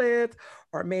pellets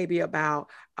or maybe about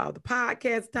the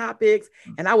podcast topics.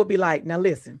 And I would be like, now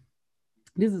listen,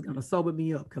 this is going to sober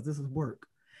me up because this is work.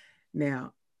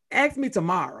 Now ask me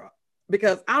tomorrow,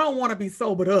 because I don't want to be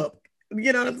sobered up.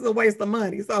 It's a waste of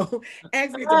money. So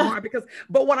ask me tomorrow,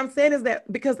 but what I'm saying is that,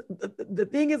 because the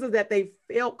thing is that they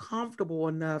felt comfortable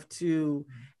enough to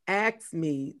ask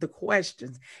me the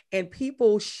questions, and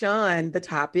people shun the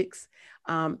topics.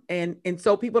 And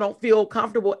so people don't feel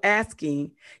comfortable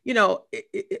asking,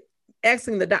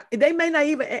 asking the doctor. They may not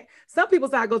even, some people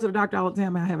say I go to the doctor all the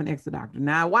time and I haven't asked the doctor.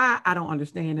 Now, why? I don't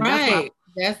understand. And right.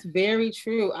 That's very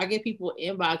true. I get people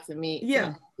inboxing me,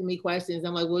 asking me questions.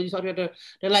 I'm like, well, you talk to her?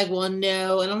 They're like, well,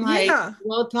 no. And I'm like,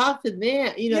 well, talk to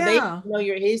them. You know, they know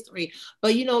your history.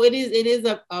 But, you know, it is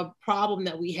a problem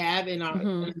that we have in our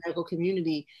medical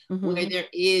community where there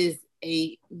is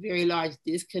a very large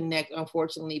disconnect,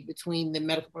 unfortunately, between the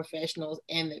medical professionals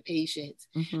and the patients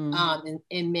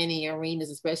in many arenas,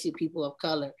 especially people of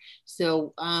color.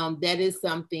 So that is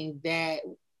something that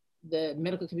the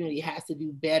medical community has to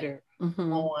do better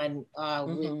on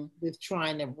with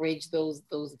trying to bridge those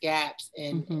gaps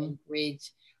and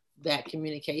bridge that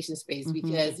communication space,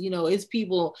 because you know, it's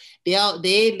people,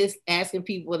 they're just asking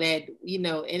people that, you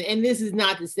know, and this is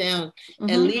not to sound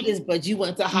elitist, but you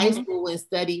went to high school and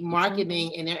studied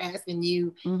marketing and they're asking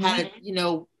you how to, you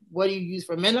know, what do you use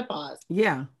for menopause?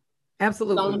 Yeah,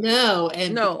 absolutely. Don't know.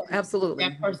 And no, absolutely,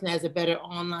 that person has a better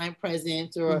online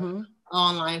presence or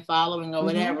online following or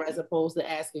whatever, as opposed to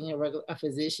asking a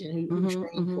physician who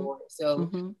trained for it. So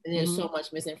and there's so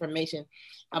much misinformation.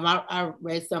 I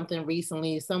read something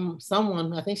recently.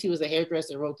 Someone, I think she was a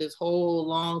hairdresser, wrote this whole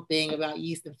long thing about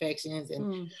yeast infections,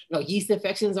 and you know, yeast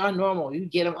infections are normal. You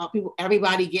get them.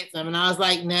 Everybody gets them. And I was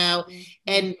like, no.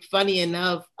 And funny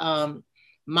enough,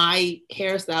 my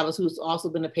hairstylist, who's also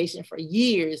been a patient for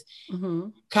years,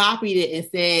 copied it and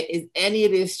said, is any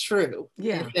of this true?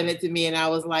 And sent it to me. And I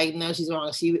was like, no, she's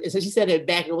wrong. So she said it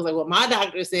back. It was like, well, my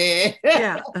doctor said,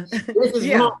 this is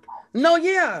wrong. No,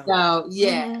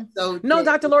 So no,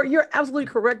 Dr. Lori, you're absolutely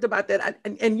correct about that.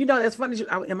 And you know, that's funny.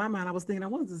 In my mind, I was thinking, I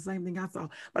wonder if it's the same thing I saw,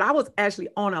 but I was actually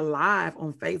on a live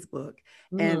on Facebook,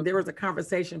 and there was a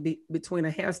conversation between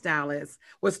a hairstylist,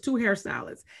 was two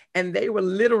hairstylists, and they were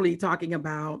literally talking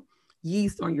about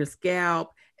yeast on your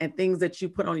scalp and things that you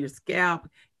put on your scalp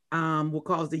will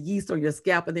cause the yeast on your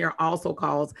scalp, and they are also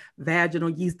cause vaginal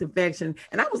yeast infection.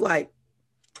 And I was like,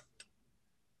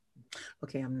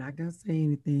 okay, I'm not going to say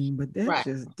anything, but that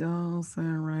just don't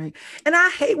sound right. And I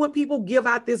hate when people give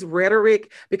out this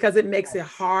rhetoric, because it makes it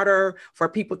harder for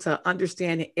people to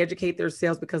understand and educate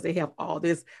themselves, because they have all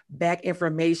this back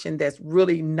information that's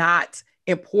really not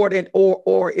important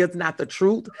or is not the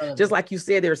truth. Just like you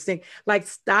said, they're saying, like,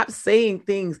 stop saying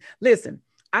things. Listen,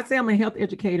 I say I'm a health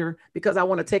educator because I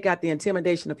want to take out the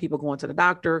intimidation of people going to the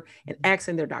doctor and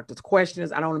asking their doctors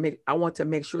questions. I want to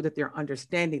make sure that they're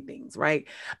understanding things, right?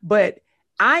 But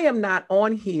I am not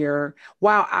on here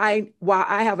while I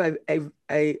have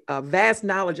a vast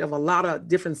knowledge of a lot of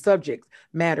different subject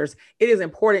matters. It is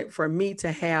important for me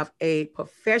to have a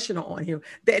professional on here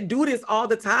that do this all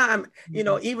the time, you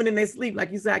know, even in their sleep.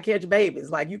 Like you said, I catch babies.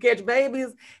 Like, you catch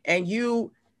babies and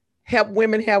you help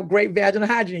women have great vaginal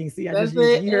hygiene. See, I just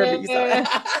you heard me.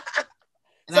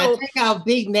 And so, I take out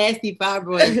big nasty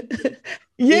fibroids.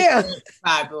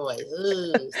 Fibroids.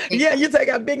 You take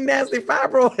out big nasty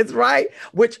fibroids, right?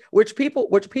 Which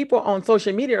people on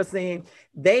social media are saying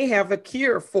they have a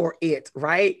cure for it,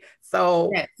 right?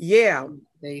 So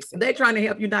they're trying to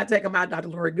help you not take them out, Dr.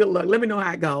 Lori. Good luck. Let me know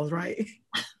how it goes, right?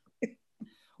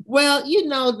 Well, you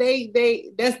know,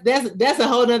 that's a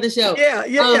whole other show.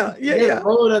 A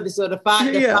whole other show. The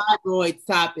fibroids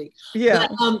topic.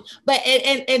 But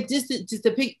just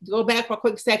to go back for a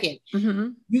quick second,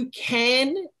 you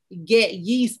can get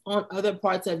yeast on other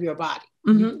parts of your body.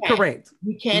 Correct.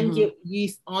 You can get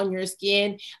yeast on your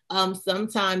skin.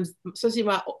 Sometimes, especially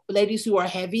my ladies who are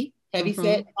heavy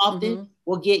set, often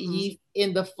will get yeast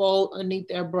in the fold underneath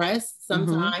their breasts.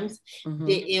 Sometimes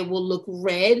it will look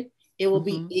red. It will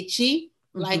be itchy,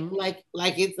 like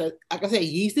it's like I said,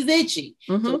 yeast is itchy.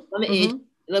 So it's on the itch,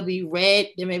 it'll be red.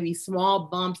 There may be small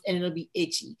bumps, and it'll be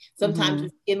itchy. Sometimes the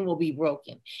skin will be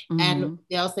broken, and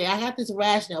they'll say, "I have this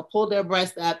rash." And they'll pull their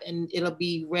breast up, and it'll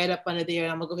be red up under there.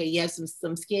 And I'm like, "Okay, you have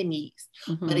some skin yeast."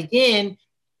 But again,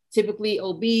 typically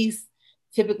obese,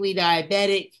 typically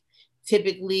diabetic,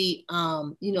 typically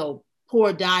you know,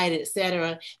 poor diet,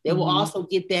 etc. They will also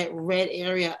get that red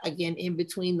area again in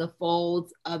between the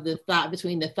folds of the thigh,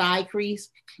 between the thigh crease.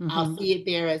 I'll see it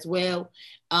there as well.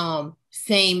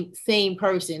 Same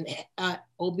person,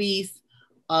 obese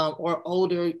or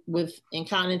older with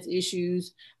incontinence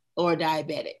issues or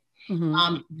diabetic.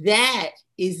 That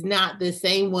is not the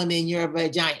same one in your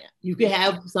vagina. You could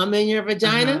have some in your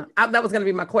vagina. That was going to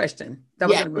be my question.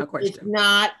 It's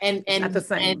not, and not the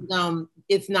same. And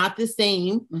it's not the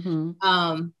same.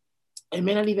 It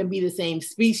may not even be the same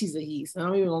species of yeast.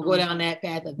 I'm even gonna go down that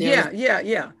path. Of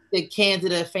the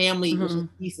Candida family, which is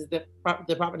yeast, is the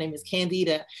proper name is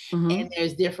Candida, and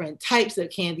there's different types of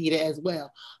Candida as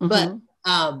well. But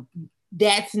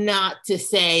that's not to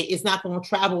say it's not going to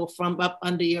travel from up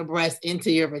under your breast into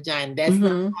your vagina. That's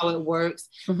not how it works.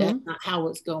 That's not how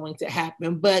it's going to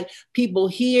happen. But people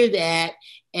hear that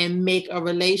and make a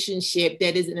relationship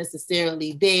that isn't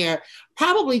necessarily there,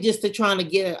 probably just to trying to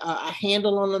get a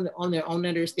handle on their own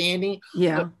understanding.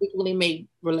 Yeah, but frequently make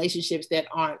relationships that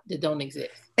don't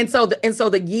exist. And so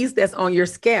the yeast that's on your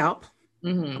scalp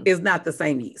is not the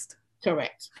same yeast.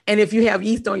 Correct. And if you have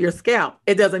yeast on your scalp,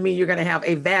 it doesn't mean you're going to have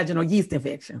a vaginal yeast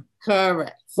infection.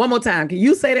 Correct. One more time. Can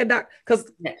you say that, Doc?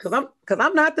 Because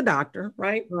I'm not the doctor,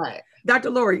 right? Right.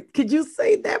 Dr. Lori, could you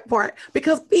say that part?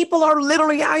 Because people are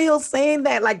literally out here saying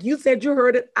that. Like you said, you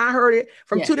heard it. I heard it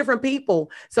from two different people.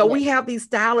 So we have these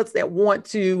stylists that want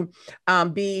to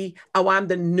be, I'm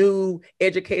the new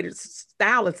educated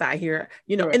stylist out here,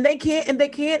 and they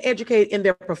can't educate in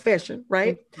their profession,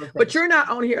 right? But you're not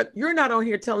on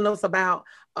here telling us about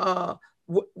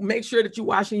make sure that you're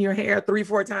washing your hair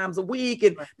 3-4 times a week.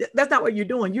 And that's not what you're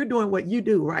doing. You're doing what you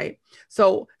do, right?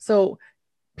 So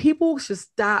people should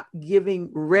stop giving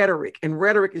rhetoric, and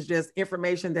rhetoric is just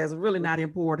information that's really not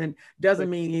important, doesn't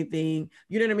mean anything.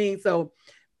 You know what I mean? So,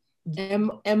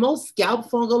 and most scalp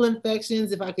fungal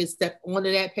infections, if I could step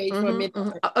onto that page for a minute.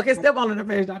 Okay, step on the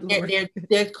page, Dr. Lori.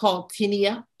 They're called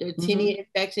tinea. They're tinea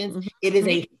infections. It is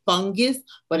a fungus,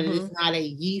 but it is not a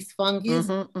yeast fungus.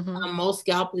 Most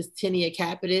scalp is tinea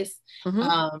capitis.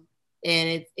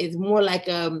 And it's more like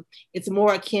it's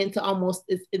more akin to almost,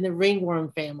 it's in the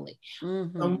ringworm family.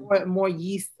 So more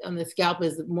yeast on the scalp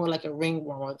is more like a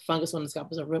ringworm, or the fungus on the scalp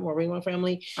is a ringworm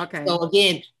family. Okay. So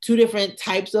again, 2 different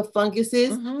types of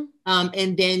funguses.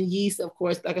 And then yeast, of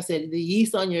course, like I said, the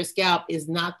yeast on your scalp is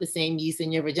not the same yeast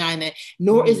in your vagina,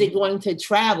 nor is it going to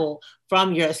travel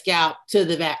from your scalp to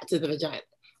the vagina.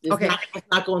 It's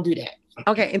not going to do that.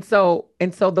 Okay. And so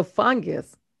the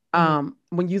fungus,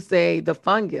 when you say the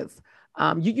fungus,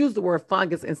 you use the word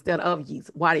fungus instead of yeast.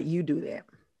 Why did you do that?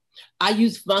 I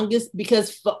use fungus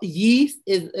because yeast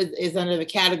is under the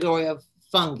category of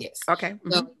fungus. Okay.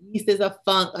 So yeast is a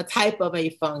type of a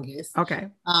fungus. Okay.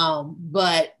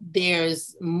 But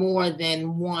there's more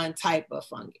than one type of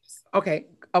fungus. Okay.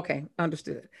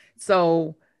 Understood.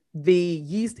 So the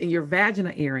yeast in your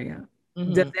vagina area,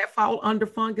 does that fall under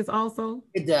fungus also?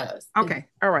 It does. Okay.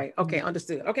 All right. Okay.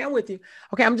 Understood. Okay. I'm with you.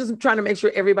 Okay. I'm just trying to make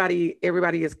sure everybody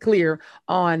is clear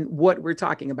on what we're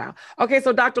talking about. Okay.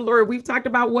 So Dr. Lori, we've talked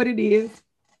about what it is,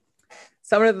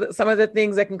 some of the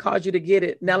things that can cause you to get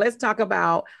it. Now let's talk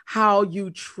about how you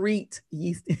treat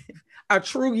yeast, a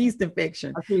true yeast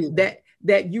infection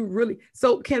that you really,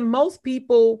 so can most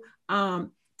people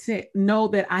to know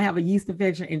that I have a yeast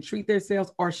infection and treat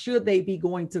themselves, or should they be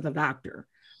going to the doctor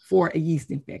for a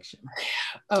yeast infection?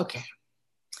 Okay.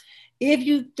 If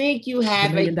you think you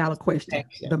have the $1 million question,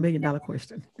 the $1 million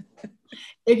question.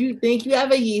 If you think you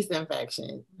have a yeast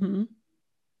infection,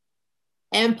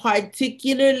 and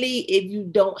particularly if you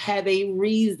don't have a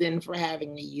reason for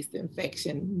having a yeast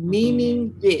infection,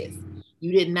 meaning this,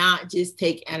 you did not just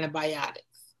take antibiotics.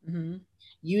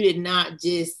 You did not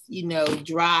just,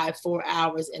 drive 4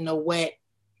 hours in a wet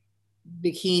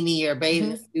bikini or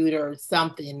bathing suit or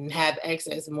something and have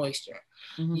excess moisture.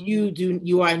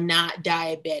 You are not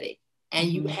diabetic, and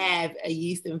you have a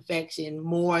yeast infection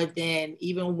more than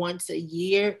even once a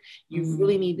year, you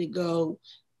really need to go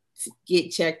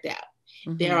get checked out.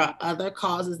 There are other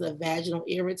causes of vaginal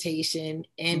irritation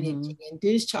and itching and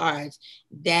discharge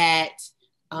that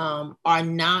are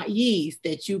not yeast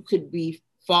that you could be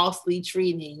falsely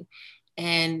treating,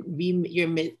 and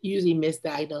you're usually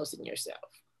misdiagnosing yourself.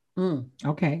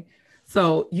 Okay.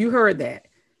 So you heard that.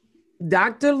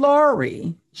 Dr.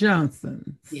 Lori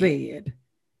Johnson said,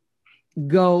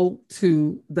 go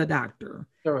to the doctor.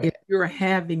 Correct. If you're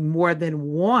having more than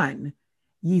one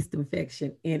yeast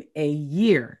infection in a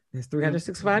year, there's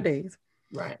 365 days.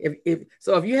 Right. If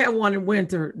you have one in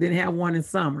winter, then have one in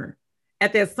summer.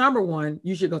 At that summer one,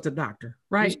 you should go to the doctor,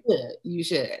 right? You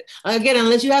should. Again,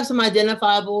 unless you have some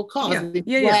identifiable causes. If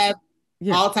you have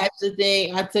all types of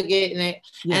things, I took it,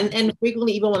 and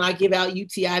frequently, even when I give out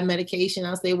UTI medication,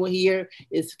 I'll say, well, here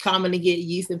it's common to get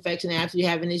yeast infection after you're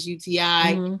having this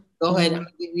UTI. Go ahead, I'm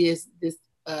gonna give you this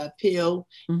pill,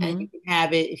 and you can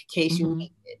have it in case you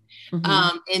need it.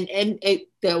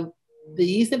 The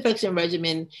yeast infection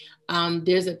regimen,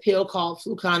 there's a pill called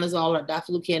fluconazole, or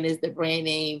diflucan is the brand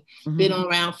name, been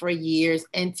around for years.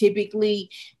 And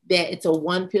typically that it's a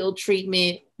 1 pill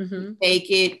treatment, take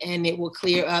it and it will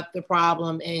clear up the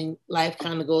problem and life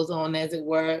kind of goes on, as it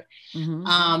were.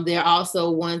 There are also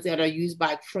ones that are used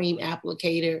by cream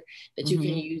applicator that you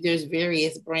can use. There's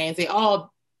various brands. They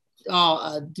all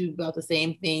all do about the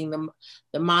same thing.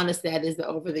 The Monistat is the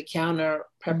over-the-counter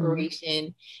preparation.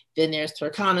 Mm-hmm. Then there's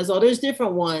Turkana. There's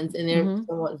different ones, and they're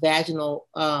somewhat vaginal,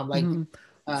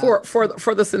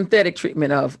 for the synthetic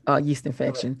treatment of yeast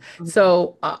infection. Mm-hmm.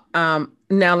 So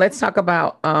now let's talk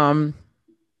about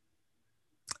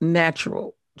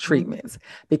natural treatments,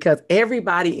 because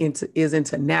everybody is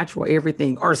into natural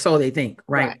everything, or so they think,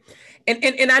 right?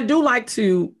 And I do like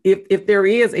to, if there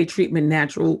is a treatment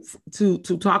natural, to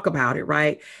talk about it,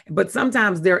 right? But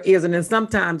sometimes there isn't, and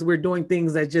sometimes we're doing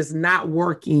things that's just not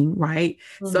working, right?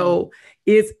 Mm-hmm.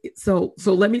 So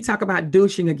let me talk about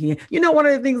douching again. One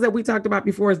of the things that we talked about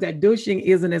before is that douching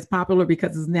isn't as popular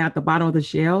because it's now at the bottom of the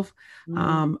shelf.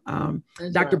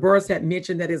 Mm-hmm. Dr. Burris had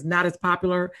mentioned that it's not as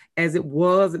popular as it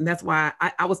was, and that's why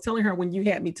I was telling her when you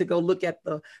had me to go look at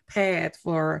the pads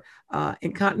for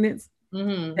incontinence.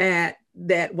 Mm-hmm.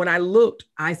 That when I looked,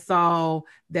 I saw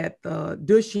that the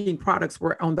douching products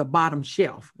were on the bottom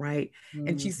shelf, right? Mm-hmm.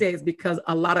 And she says because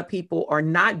a lot of people are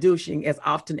not douching as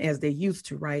often as they used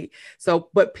to, right? So,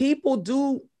 but people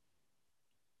do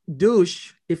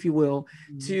douche, if you will,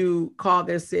 to call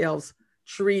themselves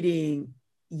treating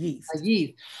yeast.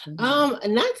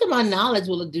 Mm-hmm. Not to my knowledge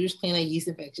will a douche clean a yeast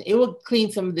infection. It will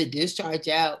clean some of the discharge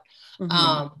out,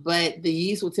 but the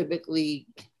yeast will typically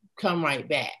come right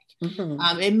back.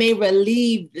 Mm-hmm. It may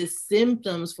relieve the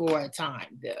symptoms for a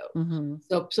time, though. Mm-hmm.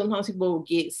 So sometimes people will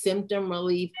get symptom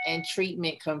relief and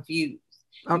treatment confused.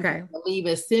 Okay. Relieve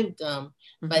a symptom,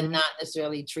 but not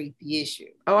necessarily treat the issue.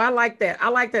 Oh, I like that. I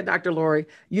like that, Dr. Lori.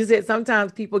 You said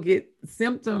sometimes people get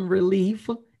symptom relief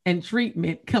and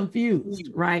treatment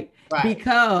confused, right?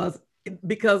 Because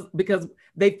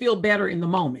they feel better in the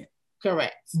moment.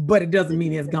 Correct. But it doesn't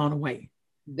mean it's gone away.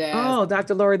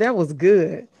 Dr. Lori, that was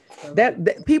good.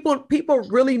 That people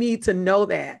really need to know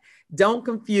that. Don't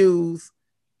confuse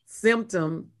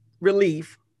symptom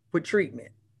relief with treatment.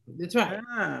 That's right.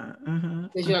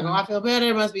 Because you're like, I feel better,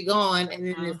 it must be gone. And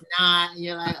then it's not. And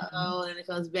you're like, oh, and it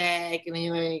comes back. And then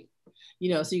you're like,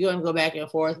 so you're going to go back and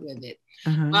forth with it.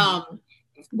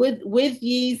 With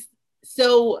yeast,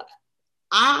 so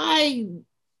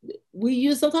we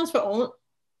use sometimes for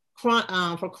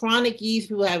chronic yeast,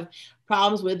 people have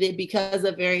problems with it because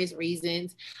of various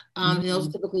reasons. Those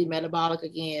are typically metabolic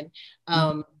again.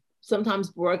 Sometimes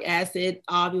boric acid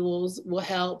ovules will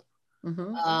help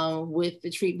with the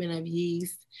treatment of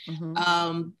yeast.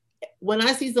 When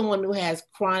I see someone who has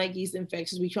chronic yeast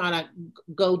infections, we try to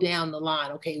go down the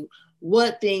line. Okay,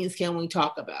 what things can we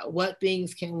talk about? What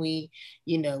things can we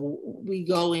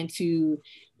go into,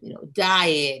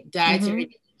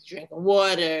 dietary, drinking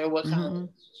water, what kind of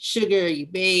sugar you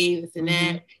bathe, this and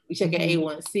that. We check your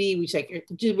A1C, we check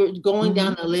we're going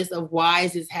down the list of why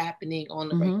is this happening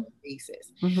on a regular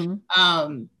basis.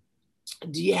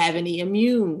 Do you have any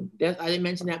immune? I didn't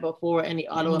mention that before. Any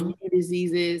autoimmune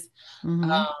diseases?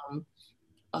 One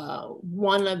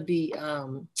of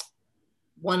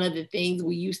the things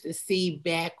we used to see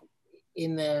back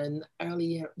in the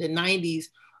 90s,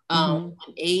 when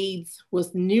AIDS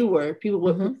was newer, people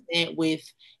would present with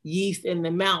yeast in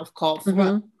the mouth called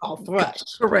thrush.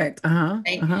 Correct.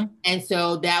 Right? And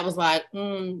so that was like,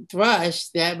 thrush,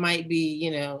 that might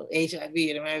be, HIV,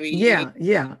 it might be.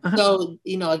 So,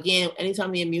 again,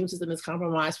 anytime the immune system is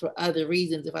compromised for other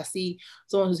reasons, if I see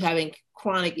someone who's having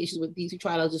chronic issues with these, we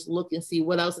try to just look and see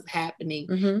what else is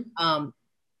happening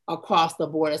across the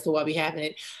board as to why we having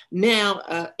it.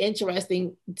 Now,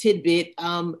 interesting tidbit,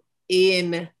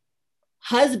 in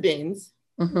husbands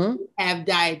who have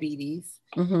diabetes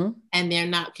and they're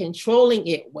not controlling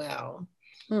it well,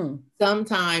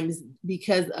 sometimes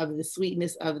because of the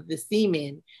sweetness of the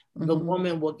semen, the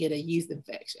woman will get a yeast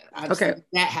infection. I've seen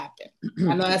that happen.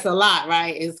 I know that's a lot,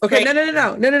 right? It's okay.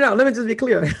 No. Let me just be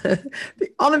clear.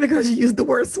 Only because you use the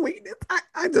word sweetness.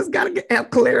 I just gotta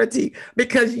have clarity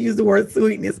because you use the word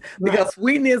sweetness, because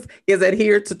sweetness is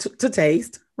adhered to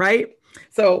taste, right?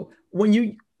 So when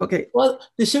you well,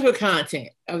 the sugar content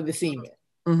of the semen.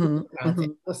 So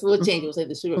we'll change it. We'll say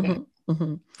the sugar content.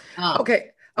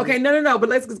 Okay. No. But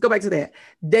let's just go back to that.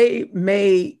 They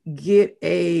may get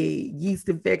a yeast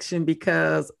infection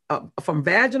because from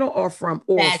vaginal or from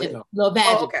oral. Vaginal. No,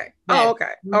 vaginal.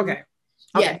 Okay.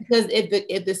 Yeah, because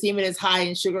if the semen is high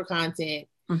in sugar content,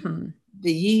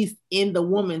 the yeast in the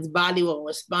woman's body will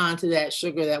respond to that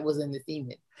sugar that was in the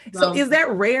semen. So is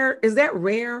that rare?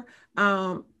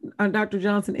 Dr.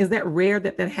 Johnson, is that rare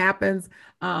that happens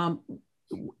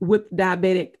with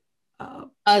diabetic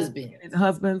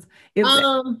husbands is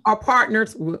our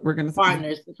partners. We're gonna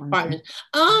partners.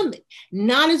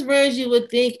 Not as rare as you would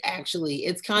think. Actually,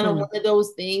 it's kind of one of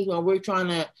those things when we're trying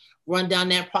to run down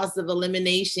that process of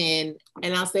elimination,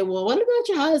 and I'll say, "Well, what about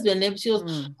your husband?" And she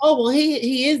goes, "Oh, well,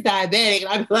 he is diabetic," and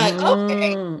I'd be like,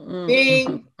 "Okay,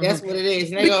 ding, that's what it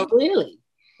is." And they go, "Really?"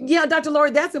 Yeah, Dr.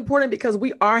 Lori, that's important because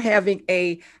we are having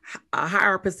a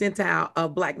higher percentile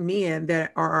of Black men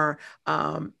that are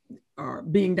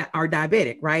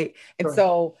diabetic, right? And correct.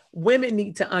 So women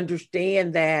need to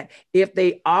understand that if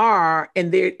they are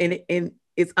and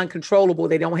it's uncontrollable,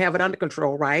 they don't have it under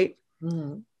control, right?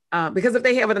 Because if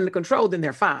they have it under control, then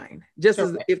they're fine. Just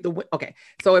as if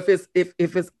so if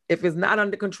it's not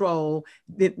under control,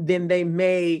 then they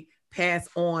may pass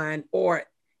on or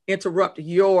interrupt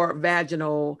your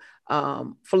vaginal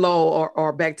flow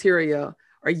or bacteria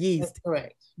or yeast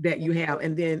that you have,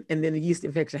 and then the yeast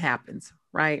infection happens,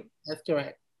 right? That's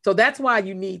correct. So that's why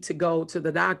you need to go to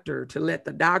the doctor to let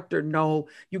the doctor know.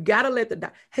 You got to let the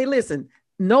doctor, hey, listen,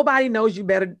 nobody knows you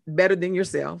better than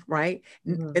yourself, right?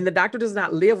 And the doctor does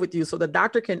not live with you. So the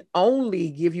doctor can only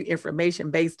give you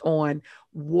information based on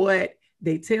what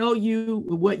they tell you,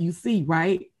 what you see,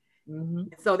 right?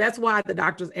 So that's why the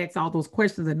doctors ask all those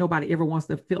questions, and nobody ever wants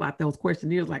to fill out those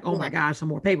questionnaires like, oh my gosh, some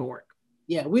more paperwork.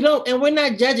 Yeah, we don't, and we're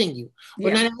not judging you.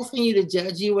 We're not asking you to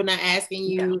judge you. We're not asking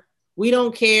you. We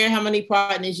don't care how many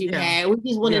partners you had. We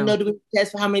just want to know, do we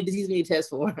test for how many diseases we test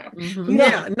for?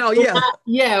 We're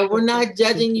not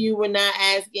judging you. We're not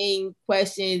asking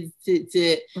questions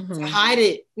to hide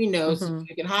it, so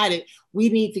you can hide it. We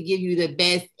need to give you the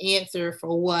best answer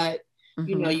for what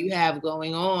you have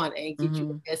going on and get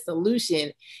you a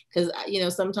solution. Because,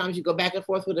 sometimes you go back and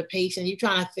forth with a patient, you're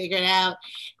trying to figure it out.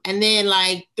 And then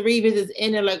like 3 visits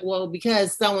in, they're like, well,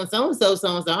 because so-and-so.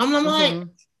 I'm like,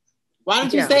 why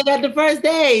don't you say that the first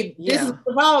day? This is what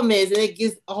the problem is. And it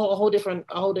gives a whole different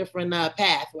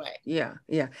pathway. Yeah.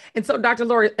 And so Dr.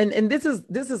 Lori, and this is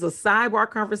a sidebar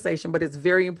conversation, but it's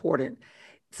very important.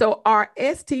 So are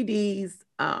STDs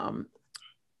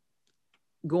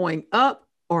going up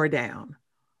or down?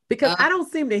 Because I don't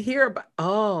seem to hear about,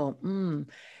 I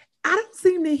don't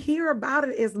seem to hear about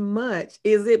it as much.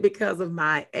 Is it because of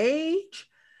my age?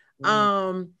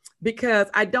 Because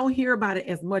I don't hear about it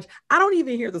as much. I don't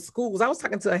even hear the schools. I was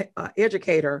talking to an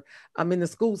educator in the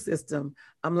school system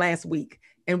last week,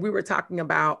 and we were talking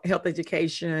about health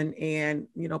education and,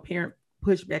 parent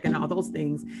pushback and all those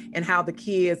things and how the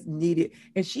kids need it.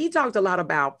 And she talked a lot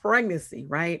about pregnancy,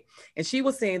 right? And she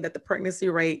was saying that the pregnancy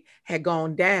rate had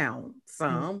gone down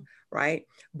some, right?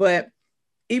 But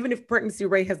even if pregnancy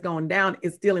rate has gone down,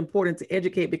 it's still important to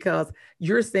educate because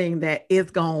you're saying that it's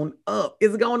gone up.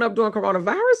 Is it going up during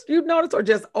coronavirus? You've noticed, or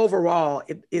just overall?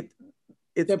 It's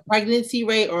the pregnancy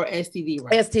rate or STD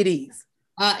rate? STDs.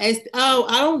 I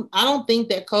don't think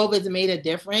that COVID's made a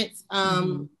difference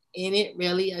in it,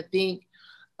 really. I think.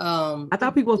 I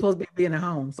thought people were supposed to be being at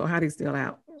home. So how are they still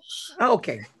out?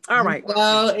 Okay. All right.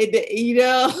 Well,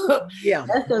 yeah,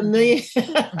 that's $1 million.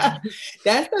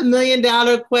 That's $1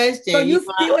 million question. So you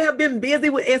still have been busy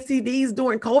with STDs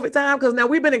during COVID time? Because now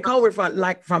we've been in COVID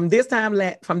from this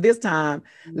time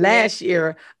last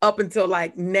year up until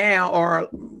like now, or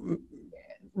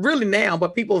really now,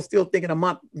 but people are still thinking a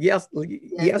month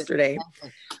yesterday.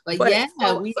 But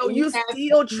so you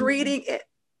still treating it?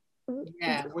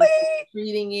 Yeah, we're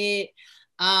treating it.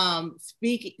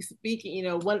 Speaking,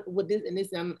 what this and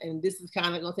this is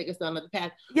kind of gonna take us down the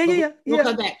path. We'll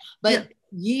come back. But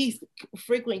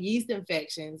frequent yeast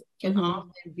infections can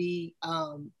often be,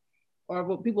 or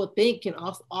what people think can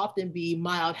also often be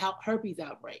mild herpes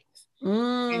outbreaks.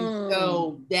 And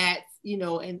so that's,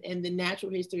 and the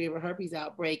natural history of a herpes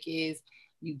outbreak is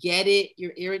you get it,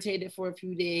 you're irritated for a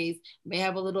few days, may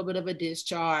have a little bit of a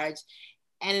discharge.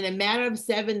 And in a matter of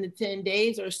 7 to 10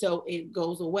 days or so, it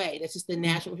goes away. That's just the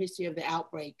natural history of the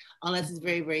outbreak, unless it's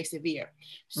very, very severe.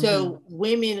 So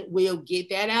women will get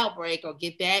that outbreak or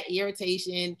get that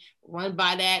irritation, run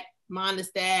by that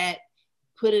monostat,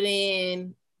 put it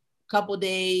in a couple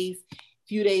days,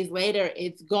 few days later,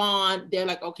 it's gone. They're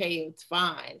like, okay, it's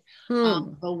fine.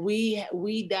 But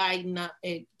we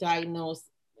diagnose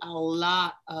a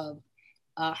lot of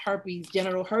herpes,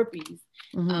 genital herpes.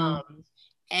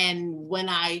 And when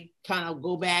I kind of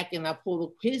go back and I pull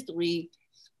the history,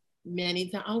 many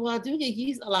times, I do get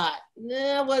yeast a lot.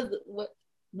 Was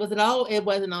it all? It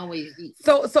wasn't always yeast.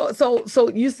 So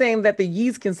you're saying that the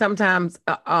yeast can sometimes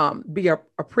be a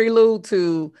prelude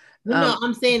to? No,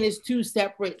 I'm saying it's two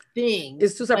separate things.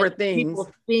 It's two separate things.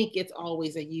 People think it's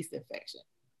always a yeast infection.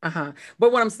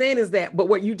 But what I'm saying is that, but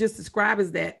what you just described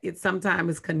is that it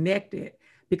sometimes is connected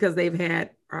because they've had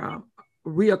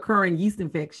reoccurring yeast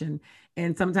infection,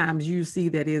 and sometimes you see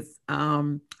that it's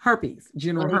herpes,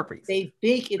 general herpes. They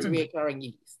think it's reoccurring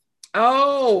yeast.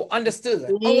 Oh, understood.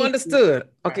 Oh, understood.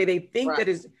 Okay, they think that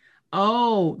is.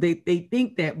 Oh, they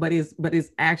think that, but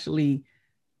it's actually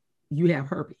you have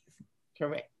herpes.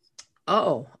 Correct.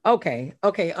 Oh, okay.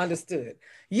 Okay, understood.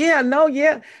 Yeah, no,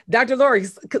 yeah. Dr. Lori,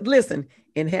 listen,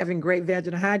 in having great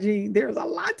vaginal hygiene, there's a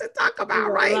lot to talk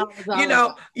about, right?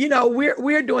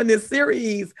 We're doing this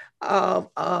series of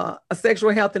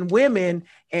sexual health in women,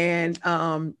 and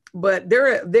but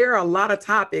there are a lot of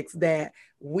topics that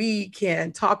we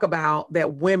can talk about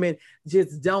that women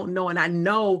just don't know. And I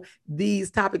know these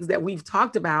topics that we've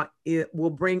talked about, it will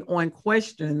bring on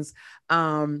questions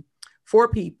for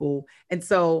people. And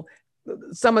so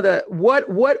some of the, what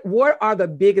are the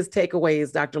biggest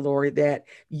takeaways, Dr. Lori, that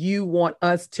you want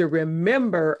us to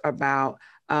remember about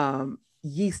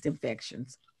yeast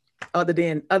infections? Other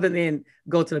than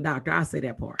go to the doctor. I'll say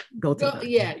that part. Go see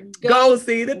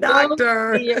the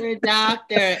doctor. Go see your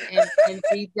doctor and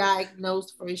be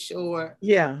diagnosed for sure.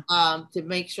 Yeah. To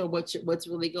make sure what's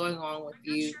really going on with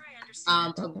you.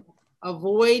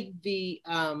 Avoid the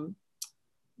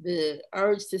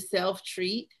urge to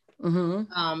self-treat.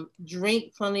 Mm-hmm.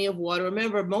 Drink plenty of water.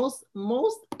 Remember, most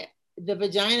the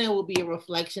vagina will be a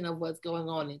reflection of what's going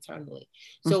on internally.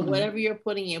 So whatever you're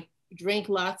putting in, drink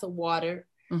lots of water.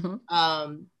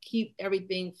 Keep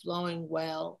everything flowing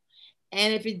well.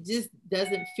 And if it just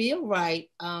doesn't feel right,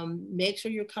 make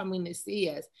sure you're coming to see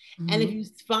us. And if you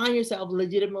find yourself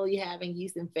legitimately having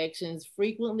yeast infections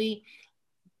frequently,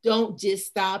 don't just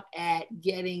stop at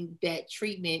getting that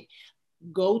treatment.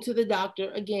 Go to the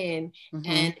doctor again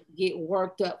and get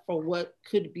worked up for what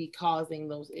could be causing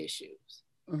those issues.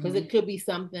 Because it could be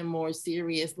something more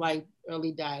serious like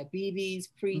early diabetes,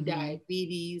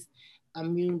 pre-diabetes,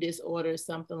 immune disorders,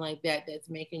 something like that that's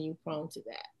making you prone to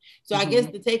that. So I guess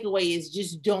the takeaway is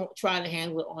just don't try to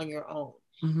handle it on your own.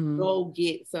 Go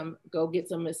get some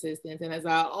assistance. And as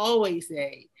I always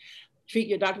say, treat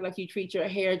your doctor like you treat your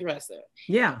hairdresser.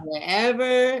 Yeah.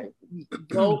 Wherever,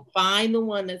 go find the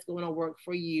one that's going to work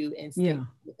for you and stick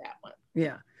with that one.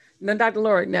 Yeah. Now, Dr.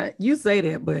 Lori, now you say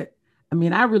that, but I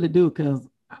mean, I really do, because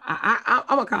I'm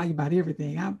gonna call you about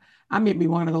everything. I may be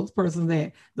one of those persons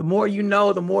that the more you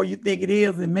know, the more you think it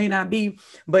is. It may not be,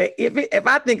 but if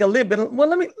I think a little bit, well,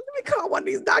 let me call one of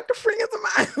these doctor friends of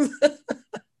mine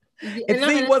and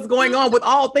see what's going on with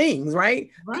all things, right?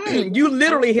 You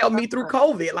literally helped me through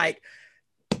COVID. Like,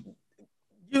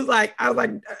 you was like, I was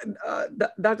like,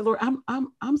 Dr. Lori,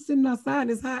 I'm sitting outside.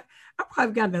 It's hot. I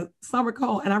probably got a summer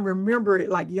cold, and I remember it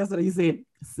like yesterday. You said,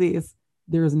 "Sis,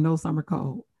 there is no summer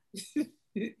cold.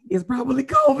 It's probably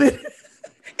COVID," and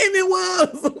it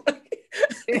was.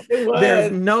 It was.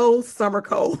 There's no summer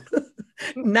cold.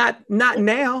 not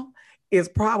now. It's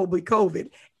probably COVID.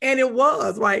 And it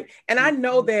was, right? And I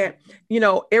know that,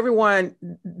 everyone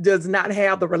does not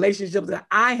have the relationships that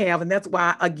I have. And that's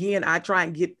why, again, I try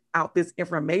and get out this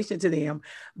information to them.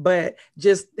 But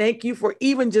just thank you for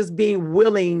even just being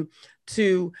willing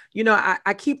to,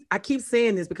 I keep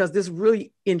saying this because this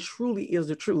really and truly is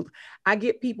the truth. I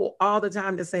get people all the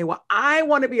time to say, well, I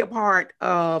want to be a part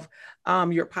of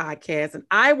your podcast, and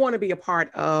I want to be a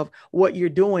part of what you're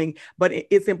doing. But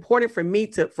it's important for me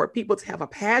for people to have a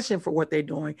passion for what they're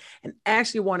doing and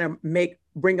actually want to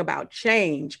bring about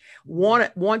change,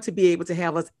 want to be able to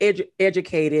have us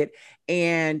educated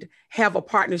and have a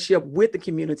partnership with the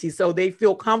community so they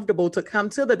feel comfortable to come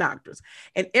to the doctors.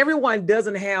 And everyone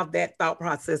doesn't have that thought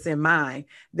process in mind.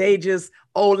 They just,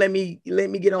 let me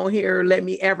get on here, let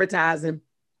me advertise. And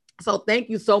so thank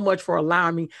you so much for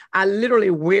allowing me. I literally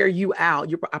wear you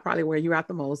out. I probably wear you out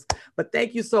the most, but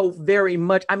thank you so very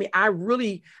much. I mean, I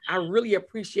really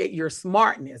appreciate your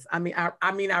smartness. I mean,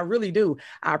 I really do.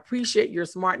 I appreciate your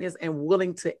smartness and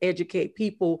willing to educate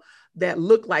people that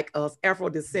look like us, Afro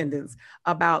descendants,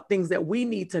 about things that we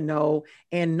need to know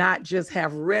and not just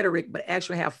have rhetoric, but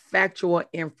actually have factual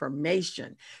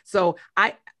information. So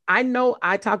I know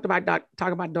I talk about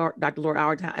Dr. Lori all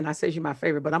the time, and I say she's my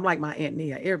favorite, but I'm like my Aunt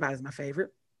Nia. Everybody's my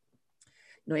favorite.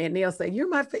 Aunt Nia say, "You're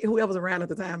my favorite." Whoever's around at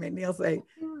the time, Aunt Nia say,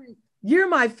 "You're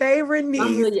my favorite niece."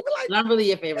 I'm really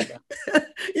your favorite.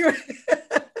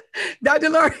 Dr.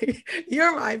 Lori,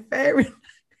 you're my favorite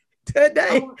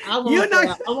today. I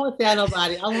won't tell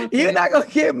nobody. You're not gonna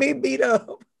get me beat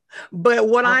up. But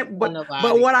what I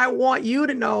want you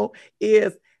to know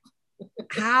is,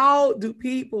 how do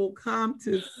people come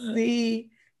to see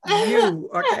you,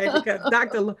 okay? Because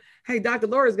Dr.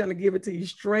 Lori is going to give it to you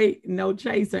straight, no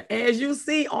chaser, as you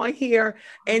see on here.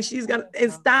 And she's going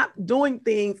to stop doing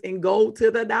things and go to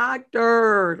the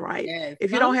doctor, right? Yes.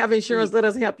 If you don't have insurance, let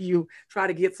us help you try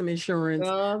to get some insurance.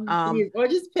 Or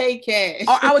just pay cash.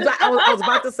 I was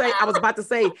about to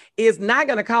say, it's not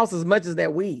going to cost as much as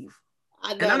that weave.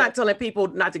 And I'm not telling people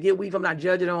not to get weave. I'm not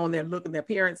judging on their look and their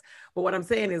appearance. But what I'm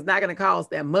saying is not going to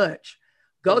cost that much.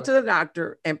 Go to the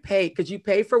doctor and pay, because you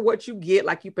pay for what you get,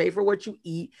 like you pay for what you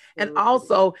eat. And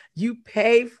also you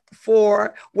pay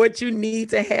for what you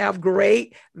need to have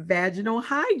great vaginal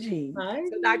hygiene.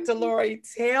 So Dr. Lori,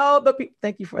 tell the people,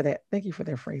 thank you for that. Thank you for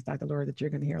that phrase, Dr. Lori, that you're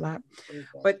going to hear a lot.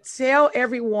 But tell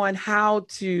everyone how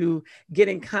to get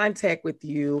in contact with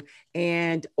you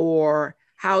or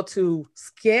how to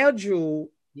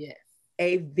schedule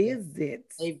a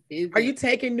visit. Are you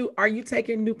taking new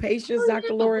patients,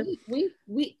 Dr. Lori? We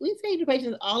take new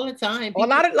patients all the time. People, a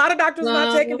lot of doctors are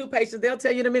not taking new patients. They'll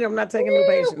tell you in a minute, I'm not taking new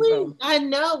patients. I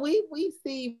know we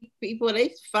see people,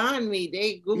 they find me,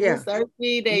 they Google search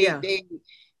me, they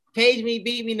page me,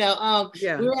 beat me.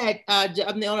 We're at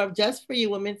I'm the owner of Just For You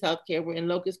Women's Healthcare. We're in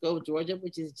Locust Grove, Georgia,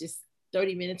 which is just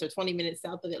 30 minutes or 20 minutes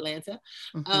south of Atlanta.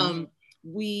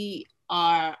 We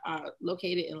are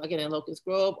located in Locust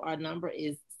Grove. Our number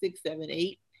is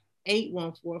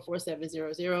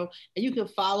 678-814-4700. And you can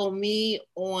follow me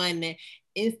on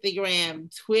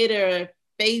Instagram, Twitter,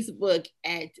 Facebook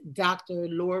at Dr.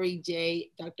 Lori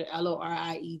J, Dr.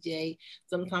 Lorie.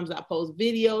 Sometimes I post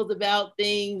videos about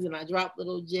things and I drop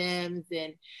little gems,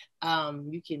 and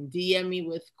you can DM me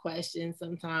with questions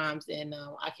sometimes, and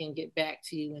I can get back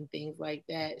to you and things like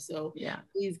that. So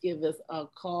please give us a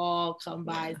call, come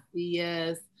by, see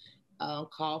us,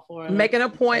 call for make an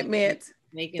appointment.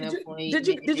 Make an appointment.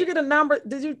 Did you get a number?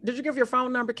 Did you give your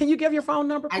phone number? Can you give your phone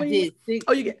number, please? I did.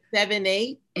 You get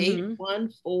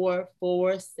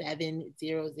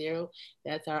 678-814-4700.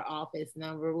 That's our office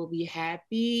number. We'll be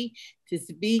happy to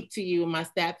speak to you. My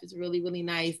staff is really, really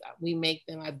nice. We make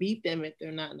them. I beat them if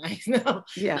they're not nice. No, I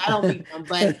don't beat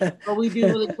them, but we do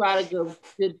really try to give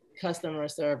good customer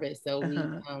service. So we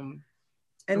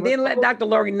and then let Dr.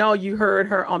 Lori know you heard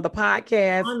her on the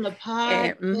podcast.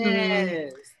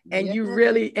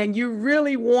 And you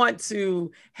really want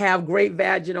to have great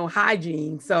vaginal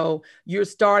hygiene. So you're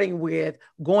starting with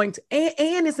going to,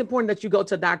 and it's important that you go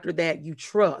to a doctor that you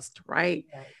trust, right?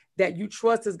 That you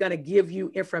trust is going to give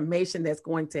you information that's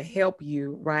going to help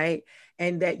you, right?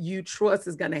 And that you trust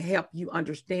is going to help you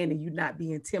understand and you not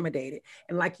be intimidated.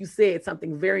 And like you said,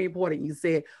 something very important. You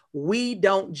said, we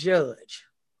don't judge,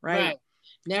 right?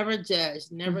 Never judge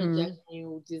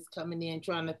you, just coming in,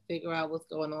 trying to figure out what's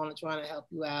going on and trying to help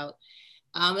you out.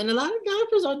 And a lot of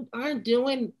doctors aren't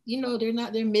doing,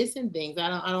 they're missing things. I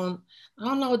don't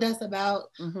know what that's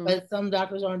about, but some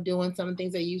doctors aren't doing some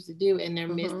things they used to do, and they're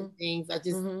missing things.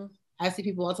 I see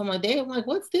people all the time I'm like,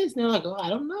 what's this? And they're like, oh, I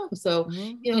don't know. So,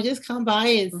 just come by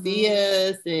and see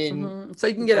us. And so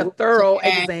you can get a thorough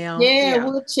exam.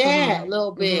 We'll chat a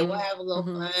little bit. We'll have a little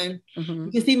fun. You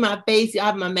can see my face. I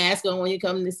have my mask on when you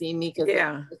come to see me because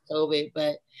it's COVID.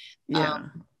 But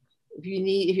if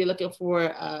you're looking for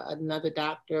another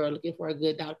doctor or looking for a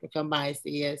good doctor, come by and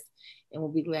see us, and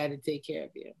we'll be glad to take care of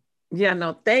you.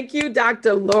 Thank you,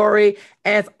 Dr. Lori.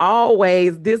 As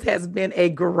always, this has been a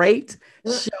great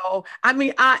show. I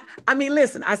mean,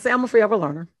 listen, I say I'm a forever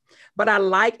learner, but I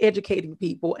like educating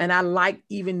people, and I like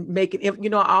even making,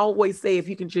 I always say, if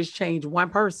you can just change one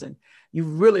person, you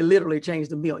really literally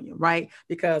changed a million, right?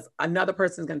 Because another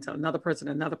person is going to tell another person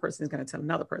is going to tell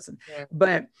another person.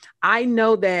 But I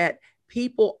know that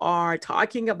people are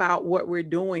talking about what we're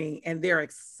doing, and they're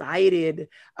excited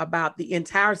about the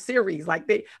entire series. Like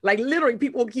literally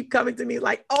people keep coming to me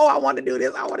like, oh, I want to do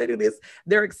this. I want to do this.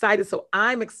 They're excited. So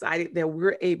I'm excited that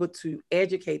we're able to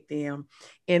educate them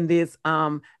in this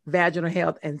vaginal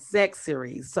health and sex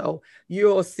series. So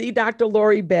you'll see Dr.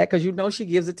 Lori back, because she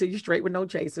gives it to you straight with no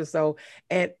chaser. So,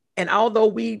 and although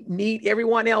we need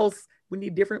everyone else, we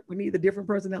need the different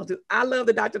personalities. I love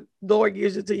that Dr. Lori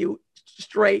gives it to you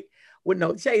straight with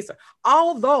no chaser.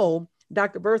 Although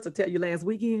Dr. Burst will tell you last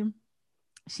weekend,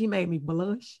 she made me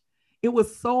blush.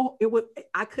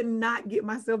 I could not get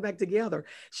myself back together.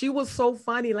 She was so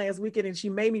funny last weekend, and she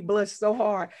made me blush so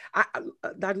hard.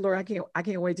 Dr. Lori, I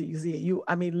can't wait till you see it.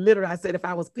 Literally, I said if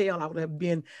I was pale, I would have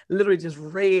been literally just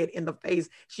red in the face.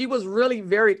 She was really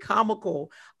very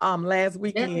comical last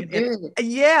weekend. So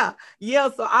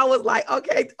I was like,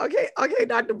 okay,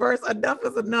 Dr. Burst, enough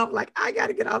is enough. Like, I got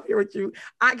to get off here with you.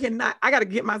 I got to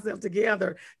get myself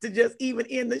together to just even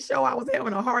end the show. I was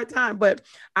having a hard time, but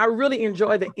I really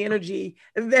enjoy the energy energy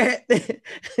that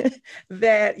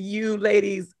that you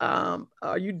ladies,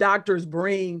 you doctors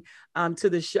bring to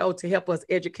the show to help us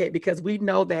educate, because we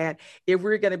know that if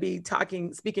we're going to be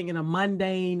speaking in a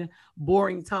mundane,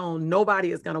 boring tone,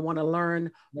 nobody is going to want to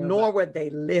learn, nor would they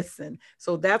listen.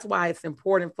 So that's why it's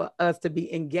important for us to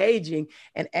be engaging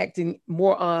and acting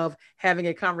more of having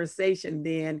a conversation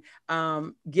than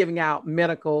giving out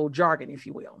medical jargon, if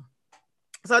you will.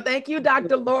 So thank you,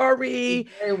 Dr. Lori.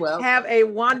 Very well. Have a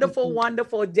wonderful,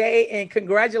 wonderful day, and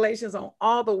congratulations on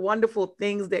all the wonderful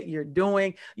things that you're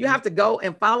doing. You have to go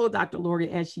and follow Dr.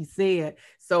 Lori, as she said,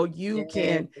 so you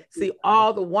can see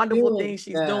all the wonderful things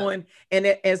she's doing. And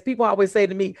as people always say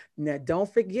to me, now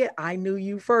don't forget, I knew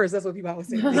you first. That's what people always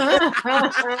say to me.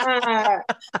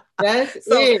 That's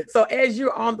it. So as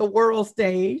you're on the world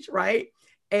stage, right?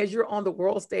 As you're on the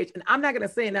world stage, and I'm not going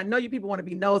to say, and I know you people want to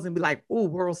be nosy and be like, "Ooh,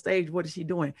 world stage, what is she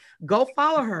doing?" Go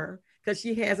follow her, because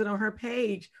she has it on her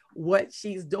page, what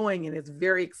she's doing, and it's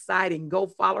very exciting. Go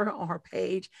follow her on her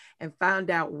page and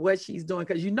find out what she's doing,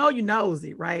 because you know you're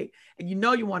nosy, right? And you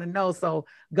know you want to know. So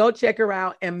go check her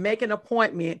out and make an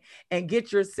appointment and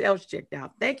get yourself checked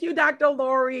out. Thank you, Dr.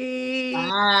 Lori.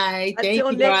 Bye.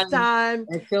 Until next time.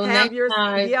 Until next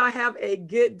time. Yeah, have a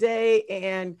good day.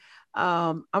 And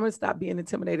I'm going to stop being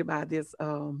intimidated by this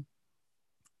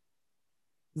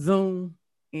Zoom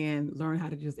and learn how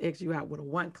to just X you out with a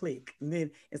one click. And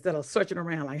then instead of searching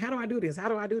around like, how do I do this? How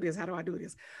do I do this? How do I do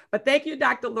this? But thank you,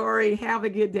 Dr. Lori. Have a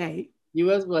good day.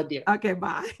 You as well, dear. Okay,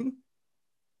 bye.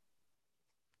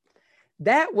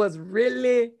 That was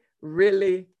really,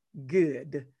 really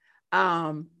good.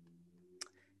 So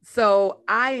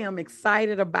I am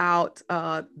excited about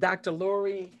Dr.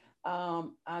 Lori.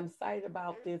 I'm excited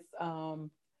about this.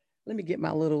 Let me get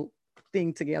my little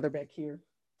thing together back here.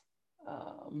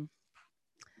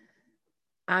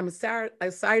 I'm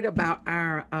excited about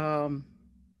our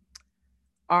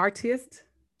artist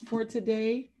for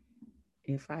today.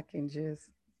 If I can just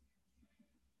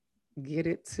get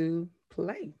it to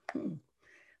play.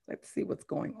 Let's see what's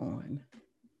going on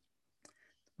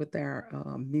with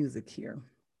our music here.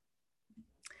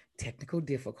 Technical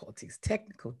difficulties.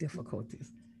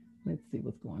 Let's see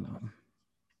what's going on.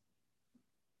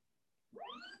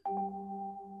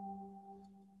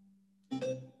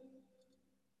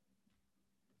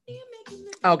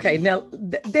 Okay, now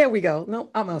there we go.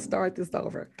 No, I'm gonna start this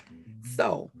over.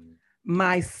 So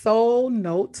my soul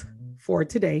note for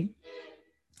today,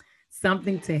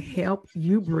 something to help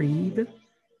you breathe.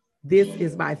 This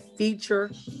is my feature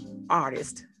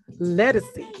artist,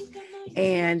 Lettucey.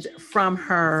 And from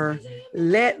her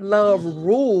Let Love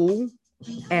Rule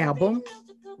album,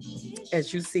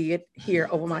 as you see it here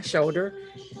over my shoulder,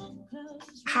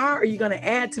 How Are You Gonna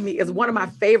Add to Me is one of my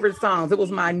favorite songs. It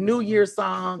was my New Year's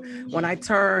song when I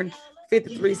turned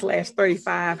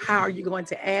 53/35. How are you going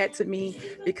to add to me?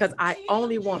 Because I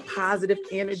only want positive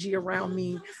energy around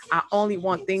me. I only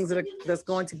want things that's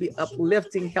going to be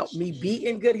uplifting, help me be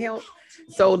in good health.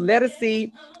 So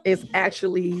Lettucey is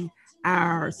actually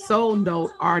our soul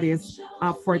note artist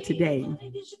for today.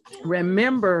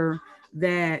 Remember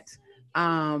that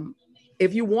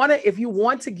if you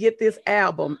want to get this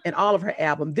album and all of her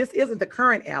album, this isn't the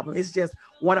current album. It's just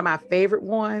one of my favorite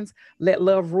ones, Let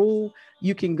Love Rule.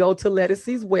 You can go to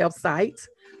Lettucey's website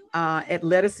at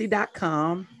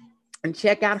lettucey.com and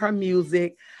check out her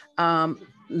music.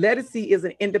 Lettucey is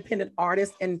an independent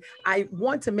artist, and I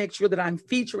want to make sure that I'm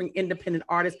featuring independent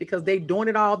artists because they're doing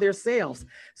it all themselves.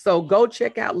 So go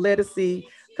check out Lettucey.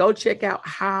 Go check out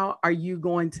How Are You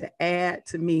Going to Add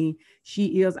to Me.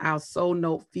 She is our Soul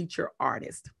Note feature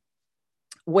artist.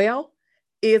 Well,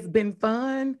 it's been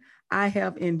fun. I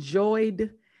have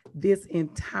enjoyed this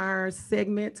entire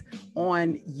segment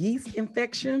on yeast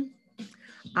infection.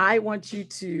 I want you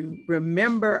to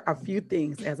remember a few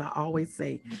things, as I always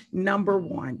say. Number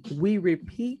one, we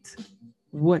repeat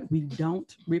what we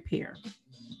don't repair.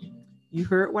 You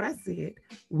heard what I said.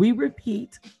 We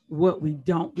repeat what we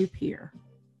don't repair.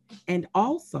 And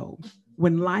also,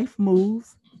 when life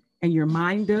moves and your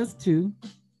mind does too,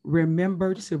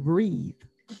 remember to breathe.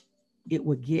 It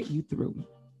will get you through.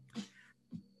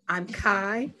 I'm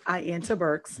Kai Ayanta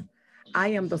Burks. I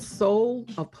am the soul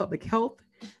of public health.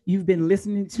 You've been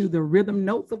listening to the rhythm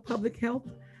notes of public health.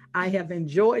 I have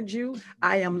enjoyed you.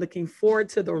 I am looking forward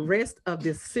to the rest of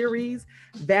this series,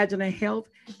 Vaginal Health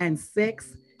and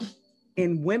Sex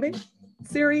in Women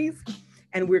series.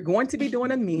 And we're going to be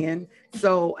doing a men.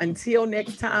 So until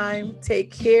next time,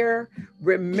 take care.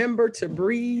 Remember to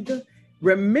breathe.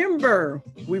 Remember,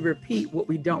 we repeat what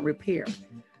we don't repair.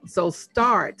 So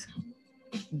start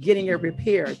getting a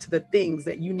repair to the things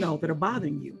that you know that are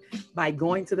bothering you by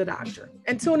going to the doctor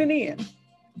and tuning in.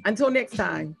 Until next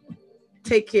time,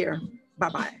 take care.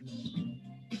 Bye-bye.